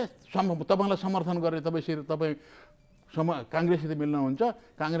 काङ्ग्रेसले तपाईँलाई समर्थन गरे, तपाईँ काङ्ग्रेससित मिल्नुहुन्छ,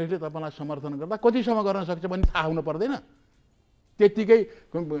 काङ्ग्रेसले तपाईँलाई समर्थन गर्दा कतिसम्म गर्न सक्छ भन्ने थाहा हुनु पर्दैन? त्यत्तिकै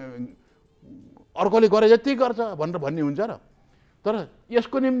अर्कोले गरे जति गर्छ भनेर भन्ने हुन्छ र? तर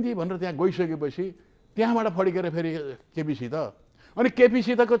यसको निम्ति भनेर त्यहाँ गइसकेपछि त्यहाँबाट फड्केर फेरि केपीसित, अनि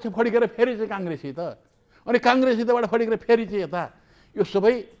केपीसितको चाहिँ फड्केर फेरि चाहिँ काङ्ग्रेससित, अनि काङ्ग्रेससितबाट फड्केर फेरि चाहिँ यता, यो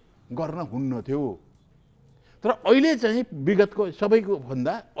सबै गर्न हुन्न थियो। तर अहिले चाहिँ विगतको सबैको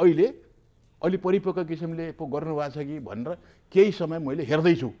भन्दा अहिले अलि परिपक्व किसिमले पो गर्नुभएको छ कि भनेर केही समय मैले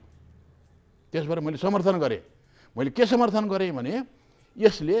हेर्दैछु। त्यसबाट मैले समर्थन गरेँ। मैले के समर्थन गरेँ भने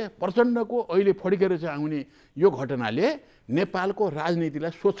यसले प्रचण्डको अहिले फड्केर चाहिँ आउने यो घटनाले नेपालको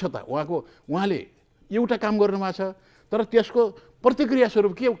राजनीतिलाई स्वच्छता, उहाँले एउटा काम गर्नुभएको छ, तर त्यसको प्रतिक्रिया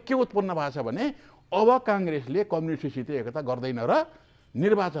स्वरूप के उत्पन्न भएको छ भने अब काङ्ग्रेसले कम्युनिस्टसित एकता गर्दैन र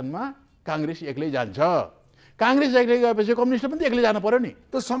निर्वाचनमा काङ्ग्रेस एक्लै जान्छ। काङ्ग्रेस एक्लै गएपछि कम्युनिस्ट पनि एक्लै जानु पर्यो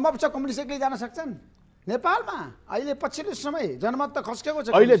नि। त्यो सम्भव छ? कम्युनिस्ट एक्लै जान सक्छन् नेपालमा? अहिले पछिल्लो समय जनमत त खस्केको छ।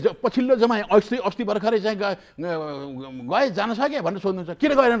 अहिले पछिल्लो समय अस्ति भर्खरै चाहिँ गए, जान सके भनेर सोध्नुहुन्छ।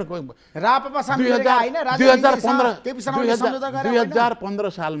 किन गएन?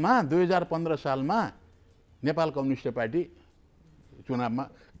 2015 सालमा नेपाल कम्युनिस्ट पार्टी चुनावमा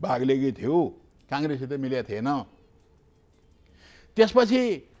भाग लिएकै थियो, काङ्ग्रेससित मिलेको थिएन। त्यसपछि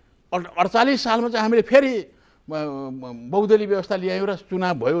 48 सालमा चाहिँ हामीले फेरि बहुदलीय व्यवस्था ल्यायौँ र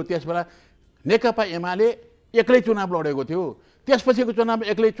चुनाव भयो। त्यसबेला नेकपा एमाले एक्लै चुनाव लडेको थियो, त्यसपछिको चुनाव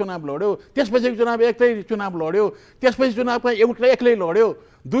एक्लै चुनाव लड्यो, त्यसपछिको चुनाव एक्लै चुनाव लड्यो, त्यसपछि चुनावमा एक्लै लड्यो।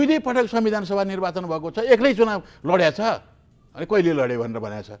 दुई पटक संविधान सभा निर्वाचन भएको छ, एक्लै चुनाव लड्या छ, अनि कहिले लड्यो भनेर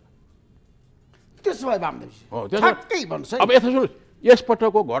भनेको छ। त्यसो भए वामदेवजी अब यता सुन्नु,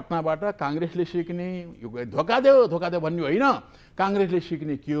 यसपटकको घटनाबाट काङ्ग्रेसले सिक्ने धोका देऊ भन्ने होइन। काङ्ग्रेसले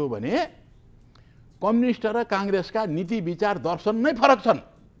सिक्ने के हो भने कम्युनिस्ट र काङ्ग्रेसका नीति विचार दर्शन नै फरक छन्।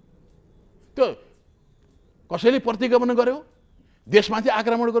 त्यो कसैले प्रतिगमन गर्यो, देशमाथि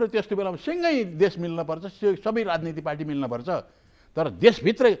आक्रमण गर्यो, त्यस्तो बेलामा सँगै देश मिल्नुपर्छ, सबै राजनीति पार्टी मिल्नुपर्छ। तर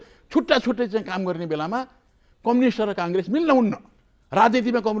देशभित्र छुट्टा छुट्टै चाहिँ काम गर्ने बेलामा कम्युनिस्ट र काङ्ग्रेस मिल्न हुन्न,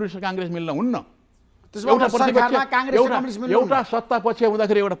 राजनीतिमा कम्युनिस्ट र काङ्ग्रेस मिल्न हुन्न। एउटा सत्ता पक्ष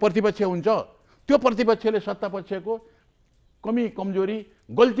हुँदाखेरि एउटा प्रतिपक्ष हुन्छ, त्यो प्रतिपक्षले सत्ता पक्षको कमी कमजोरी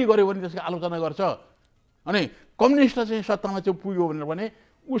गल्ती गर्यो भने त्यसको आलोचना गर्छ। अनि कम्युनिस्ट चाहिँ सत्तामा चाहिँ पुग्यो भनेर भने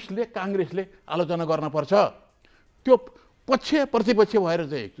उसले काङ्ग्रेसले आलोचना गर्नुपर्छ। त्यो पक्ष प्रतिपक्ष भएर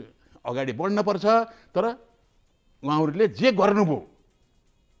चाहिँ अगाडि बढ्नुपर्छ। तर उहाँहरूले जे गर्नुभयो,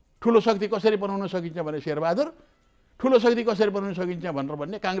 ठुलो शक्ति कसरी बनाउन सकिन्छ भने शेरबहादुर, ठुलो शक्ति कसरी बनाउन सकिन्छ भनेर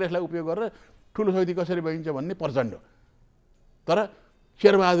भन्ने काङ्ग्रेसलाई उपयोग गरेर ठुलो शक्ति कसरी बनिन्छ भन्ने प्रचण्ड। तर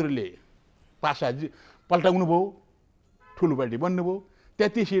शेरबहादुरले पासा पल्टाउनु भयो, ठुलो पार्टी बन्नुभयो,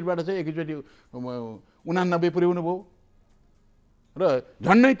 33 सिटबाट चाहिँ एकैचोटि 89 पुर्याउनु भयो र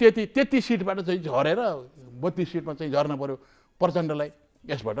झन्डै 33 सिटबाट चाहिँ झरेर 32 सिटमा चाहिँ झर्न पर्यो प्रचण्डलाई।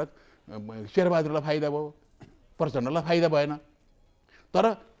 यसपटक शेरबहादुरलाई फाइदा भयो, प्रचण्डलाई फाइदा भएन। तर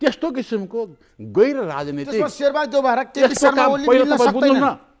त्यस्तो किसिमको गैर राजनीतिक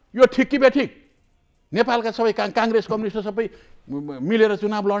यो ठिक कि बेठिक नेपालका सबै काङ्ग्रेस कम्युनिस्ट सबै मिलेर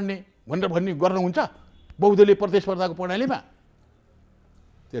चुनाव लड्ने भनेर गर्नुहुन्छ बहुदलीय प्रतिस्पर्धाको प्रणालीमा।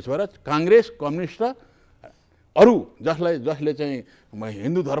 त्यस भएर काङ्ग्रेस कम्युनिस्ट र अरू जसले चाहिँ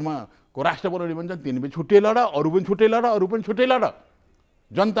हिन्दू धर्मको राष्ट्र बनाउने भन्छन् तिनी पनि छुट्टै लड, अरू पनि छुट्टै लड, अरू पनि छुट्टै लड,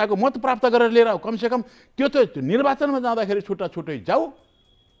 जनताको मत प्राप्त गरेर लिएर आऊ। कमसेकम त्यो त निर्वाचनमा जाँदाखेरि छुट्टै जाऊ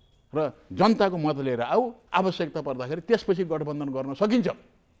र जनताको मत लिएर आऊ। आवश्यकता पर्दाखेरि त्यसपछि गठबन्धन गर्न सकिन्छ।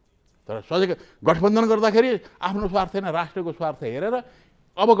 तर सजिलो गठबन्धन गर्दाखेरि आफ्नो स्वार्थ होइन, राष्ट्रको स्वार्थ हेरेर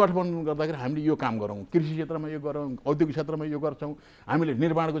अब गठबन्धन गर्दाखेरि हामीले यो काम गरौँ, कृषि क्षेत्रमा यो गरौँ, औद्योगिक क्षेत्रमा यो गर्छौँ, हामीले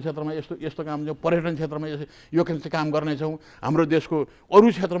निर्माणको क्षेत्रमा यस्तो काम गर्छौँ, पर्यटन क्षेत्रमा यो काम गर्नेछौँ, हाम्रो देशको अरू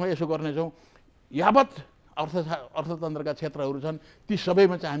क्षेत्रमा यसो गर्नेछौँ। यावत अर्थतन्त्रका क्षेत्रहरू छन् ती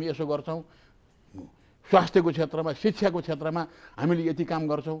सबैमा चाहिँ हामी यसो गर्छौँ, स्वास्थ्यको क्षेत्रमा, शिक्षाको क्षेत्रमा हामीले यति काम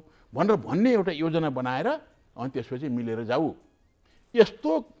गर्छौँ भन्ने एउटा योजना बनाएर अनि त्यसपछि मिलेर जाऊ।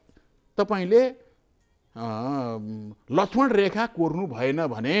 यस्तो तपाईँले लक्ष्मण रेखा कोर्नु भएन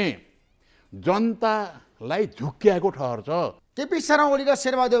भने जनतालाई झुक्क्याएको ठहर छ। केपी शर्मा ओली र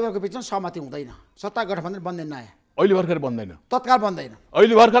शेरबहादुरको बिचमा सहमति हुँदैन, सत्ता गठबन्धन बन्दैन, नयाँ अहिले भर्खर बन्दैन, तत्काल बन्दैन,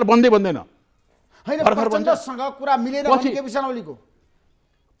 अहिले भर्खर बन्दैन होइन। प्रचण्डसँग कुरा मिलेन भने केपी शर्मा ओलीको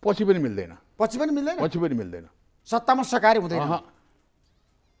पछि पनि मिल्दैन, पछि पनि मिल्दैन, सत्तामा सकार्य हुँदैन।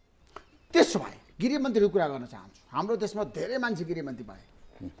 त्यसो भए गृहमन्त्रीको कुरा गर्न चाहन्छु। हाम्रो देशमा धेरै मान्छे गृहमन्त्री भए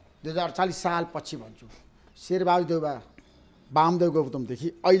 2048 साल पछि भन्छु। शेरबहादुर देउवा, वामदेव गौतमदेखि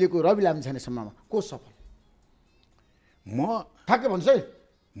अहिलेको रवि लामिछानेसम्ममा को सफल? म ठ्याक्कै भन्छु है,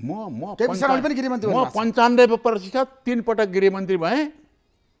 म 95% 3 पटक गृहमन्त्री भएँ,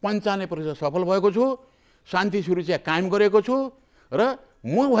 95% सफल भएको छु, शान्ति सुरक्षा कायम गरेको छु र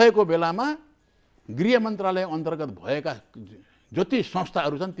म भएको बेलामा गृह मन्त्रालय अन्तर्गत भएका जति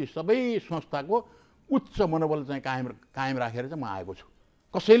संस्थाहरू छन् ती सबै संस्थाको उच्च मनोबल चाहिँ कायम राखेर चाहिँ म आएको छु।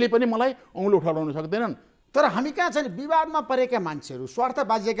 कसैले पनि मलाई औँलो उठाउन सक्दैनन्। तर हामी कहाँ छैन, विवादमा परेका मान्छेहरू, स्वार्थ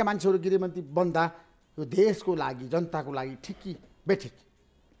बाजिएका मान्छेहरू गृहमन्त्री बन्दा यो देशको लागि, जनताको लागि ठिक कि बेठिक?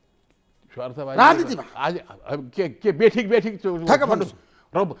 स्वार्थवादी राजनीतिमा आज के बेठिक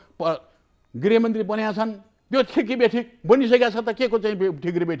र गृहमन्त्री बनेका छन् त्यो ठिक कि बेठिक बनिसकेका छ त के को चाहिँ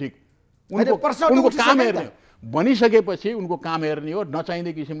ठिक र बेठिक? उनको काम हेर्ने, बनिसकेपछि उनको काम हेर्ने हो।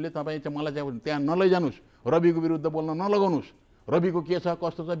 नचाहिँदो किसिमले तपाईँ चाहिँ मलाई चाहिँ त्यहाँ नलैजानुहोस्, रविको विरुद्ध बोल्न नलगाउनुहोस्, रविको के छ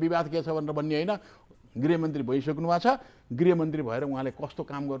कस्तो छ विवाद के छ भनेर भन्ने होइन। गृहमन्त्री भइसक्नु भएको छ, गृहमन्त्री भएर उहाँले कस्तो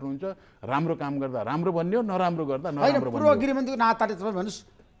काम गर्नुहुन्छ, राम्रो काम गर्दा राम्रो भन्ने हो, नराम्रो गर्दा नराम्रो भन्ने हो। पूर्व गृहमन्त्रीको नाताले तपाईँ भन्नुहोस्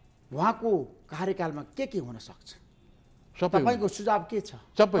उहाँको कार्यकालमा के हुन सक्छ? तपाईको सुझाव के छ?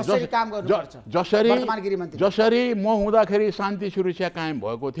 कसरी काम गर्नुपर्छ? जसरी म हुँदाखेरि शान्ति सुरक्षा कायम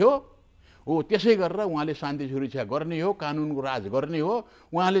भएको थियो हो त्यसै गरेर उहाँले शान्ति सुरक्षा गर्ने हो, कानुनको राज गर्ने हो।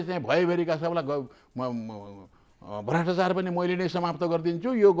 उहाँले चाहिँ भयभेरीका सबैलाई भ्रष्टाचार पनि मैले नै समाप्त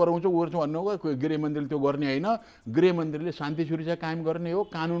गरिदिन्छु, यो गराउँछु ऊ गर्छु भन्नु हो। गृहमन्त्रीले त्यो गर्ने होइन। गृहमन्त्रीले शान्ति सुरक्षा कायम गर्ने हो,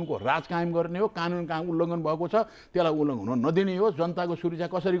 कानुनको राज कायम गर्ने हो। कानुन कहाँ उल्लङ्घन भएको छ त्यसलाई उल्लङ्घन हुन नदिने हो। जनताको सुरक्षा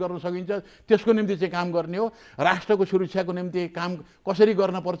कसरी गर्न सकिन्छ त्यसको निम्ति चाहिँ काम गर्ने हो। राष्ट्रको सुरक्षाको निम्ति काम कसरी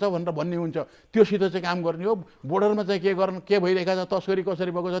गर्नुपर्छ भनेर भन्ने हुन्छ, त्योसित चाहिँ काम गर्ने हो। बोर्डरमा चाहिँ के भइरहेको छ, तस्करी कसरी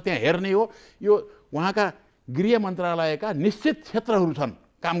भएको छ त्यहाँ हेर्ने हो। यो उहाँका गृह मन्त्रालयका निश्चित क्षेत्रहरू छन्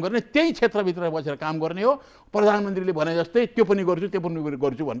काम गर्ने, त्यही क्षेत्रभित्र बसेर काम गर्ने हो। प्रधानमन्त्रीले भने जस्तै त्यो पनि गर्छु त्यो पनि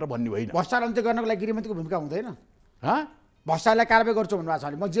गर्छु भनेर भन्ने होइन। भ्रष्टाचार अन्त्य गर्नको लागि गृहमन्त्रीको भूमिका हुँदैन? भ्रष्टाचारलाई कारबाही गर्छु भन्नुभएको छ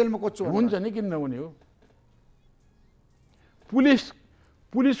भने म जेलमा कोच्छु हुन्छ नि, किन नहुने हो?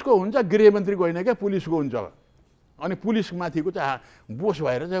 पुलिसको हुन्छ, गृहमन्त्रीको होइन क्या, पुलिसको हुन्छ। अनि पुलिसमाथिको चाहिँ बोस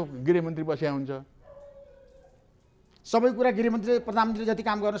भएर चाहिँ गृहमन्त्री बसिया हुन्छ। सबै कुरा गृहमन्त्री प्रधानमन्त्री जति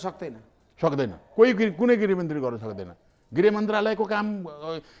काम गर्न सक्दैन। कुनै गृहमन्त्री गर्न सक्दैन। गृह मन्त्रालयको काम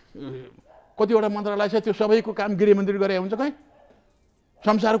कतिवटा मन्त्रालय छ, त्यो सबैको काम गृहमन्त्री गरे हुन्छ कहीँ?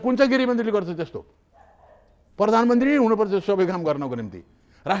 संसार कुन चाहिँ गृहमन्त्रीले गर्छ त्यस्तो? प्रधानमन्त्री नै हुनुपर्छ सबै काम गर्नको निम्ति।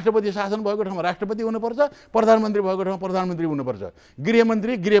 राष्ट्रपति शासन भएको ठाउँमा राष्ट्रपति हुनुपर्छ, प्रधानमन्त्री भएको ठाउँमा प्रधानमन्त्री हुनुपर्छ।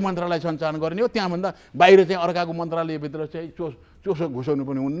 गृहमन्त्री गृह मन्त्रालय सञ्चालन गर्ने हो, त्यहाँभन्दा बाहिर चाहिँ अर्काको मन्त्रालयभित्र चाहिँ चोसो घुसाउनु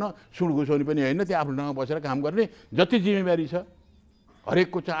पनि हुन्न, सुड घुसाउनु पनि होइन। त्यहाँ आफ्नो ठाउँमा बसेर काम गर्ने जति जिम्मेवारी छ,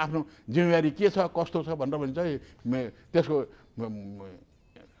 हरेकको चाहिँ आफ्नो जिम्मेवारी के छ, कस्तो छ भनेर भने चाहिँ त्यसको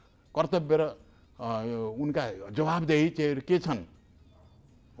कर्तव्य र उनका जवाबदेही चाहिँ के छन्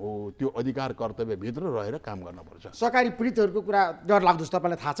हो, त्यो अधिकार कर्तव्यभित्र रहेर काम गर्नुपर्छ। सरकारी पीडितहरूको कुरा डर लाग्दो छ,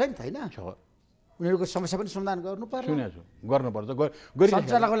 तपाईँलाई थाहा छ नि त होइन? उनीहरूको समस्या पनि समाधान गर्नु पर्ला। सुनेको छु, गर्नुपर्छ।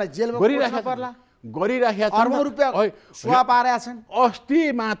 सञ्चालकलाई जेलमा पुर्याउनु पर्ला। गरिराखेका छन्, अर्बौं रुपियाँ सुवा पारेका छन्। अस्ति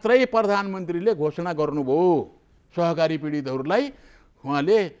मात्रै प्रधानमन्त्रीले घोषणा गर्नुभयो सहकारी पीडितहरूलाई,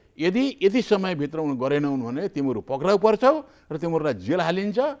 उहाँले यति समयभित्र गरेनौ भने तिमीहरू पक्राउ पर्छौ र तिमीहरूलाई जेल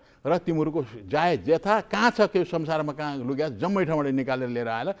हालिन्छ र तिमीहरूको जायज जेथा कहाँ छ, के संसारमा कहाँ लुग्या जम्मै ठाउँबाट निकालेर लिएर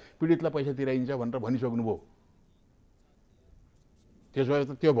आएर पीडितलाई पैसा तिराइन्छ भनेर भनिसक्नुभयो। त्यसो भए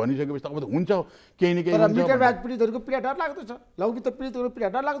त्यो भनिसकेपछि अब त हुन्छ केही न केही। मिटर ब्याज पीडितहरूको पीडा डर लाग्दो छ, लघुवित्त पीडितहरूको पीडा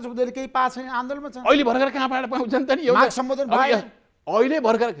डर लाग्दो छ। उनीहरूले केही पाएको छैन, आन्दोलनमा छ। अहिले भर्खर कहाँबाट पाउँछन् त नि? माग सम्बोधन भयो, अहिले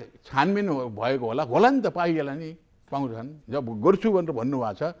भर्खर छानबिन भएको होला नि त, पाइएला नि, पाउँछन्। जब गर्छु भनेर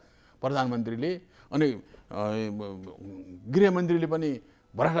भन्नुभएको छ प्रधानमन्त्रीले। अनि गृहमन्त्रीले पनि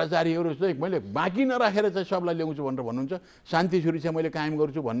भ्रष्टाचारीहरू चाहिँ मैले बाँकी नराखेर चाहिँ सबलाई ल्याउँछु भनेर भन्नुहुन्छ। शान्ति सुरक्षा मैले कायम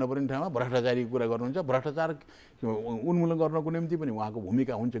गर्छु भन्न पर्ने ठाउँमा भ्रष्टाचारीको कुरा गर्नुहुन्छ। भ्रष्टाचार उन्मूलन गर्नको निम्ति पनि उहाँको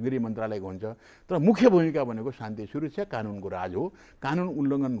भूमिका हुन्छ, गृह मन्त्रालयको हुन्छ। तर मुख्य भूमिका भनेको शान्ति सुरक्षा, कानुनको राज हो। कानुन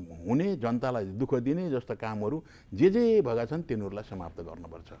उल्लङ्घन हुने, जनतालाई दुःख दिने जस्ता कामहरू जे भएका छन् तिनीहरूलाई समाप्त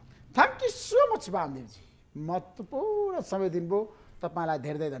गर्नुपर्छ। थ्याङ्क यू सो मच वामदेवजी, महत्त्वपूर्ण समय दिनुभयो। तपाईँलाई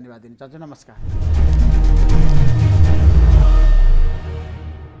धेरै धन्यवाद दिन चाहन्छु। नमस्कार।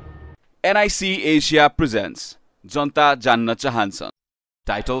 NIC Asia presents जनता जान्न चाहन्छन्।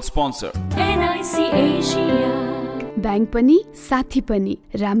 Title sponsor NIC Asia। Bank पनि साथी पनि,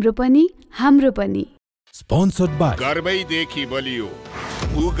 राम्रो पनि हाम्रो पनि। स्पोन्सर्ड बाइ गर्वैदेखि बलियो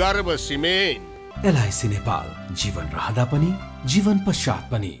भूगर्भ सिमेन्ट। LIC नेपाल, जीवन रहँदा पनि जीवन पश्चात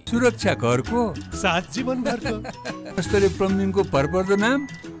पनि। सुरक्षा करको साथ जीवनभरको। यस्तोले प्रमदिनको परपर्दो नाम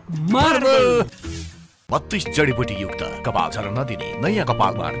मार्बल। 32 जडीबुटी युक्त कपाल झर्न नदिने नयाँ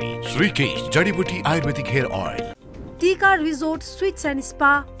कपाल बार्ने श्रीकेश जडीबुटी आयुर्वेदिक हेयर ऑयल। टीका resort sweets and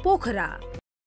spa Pokhara.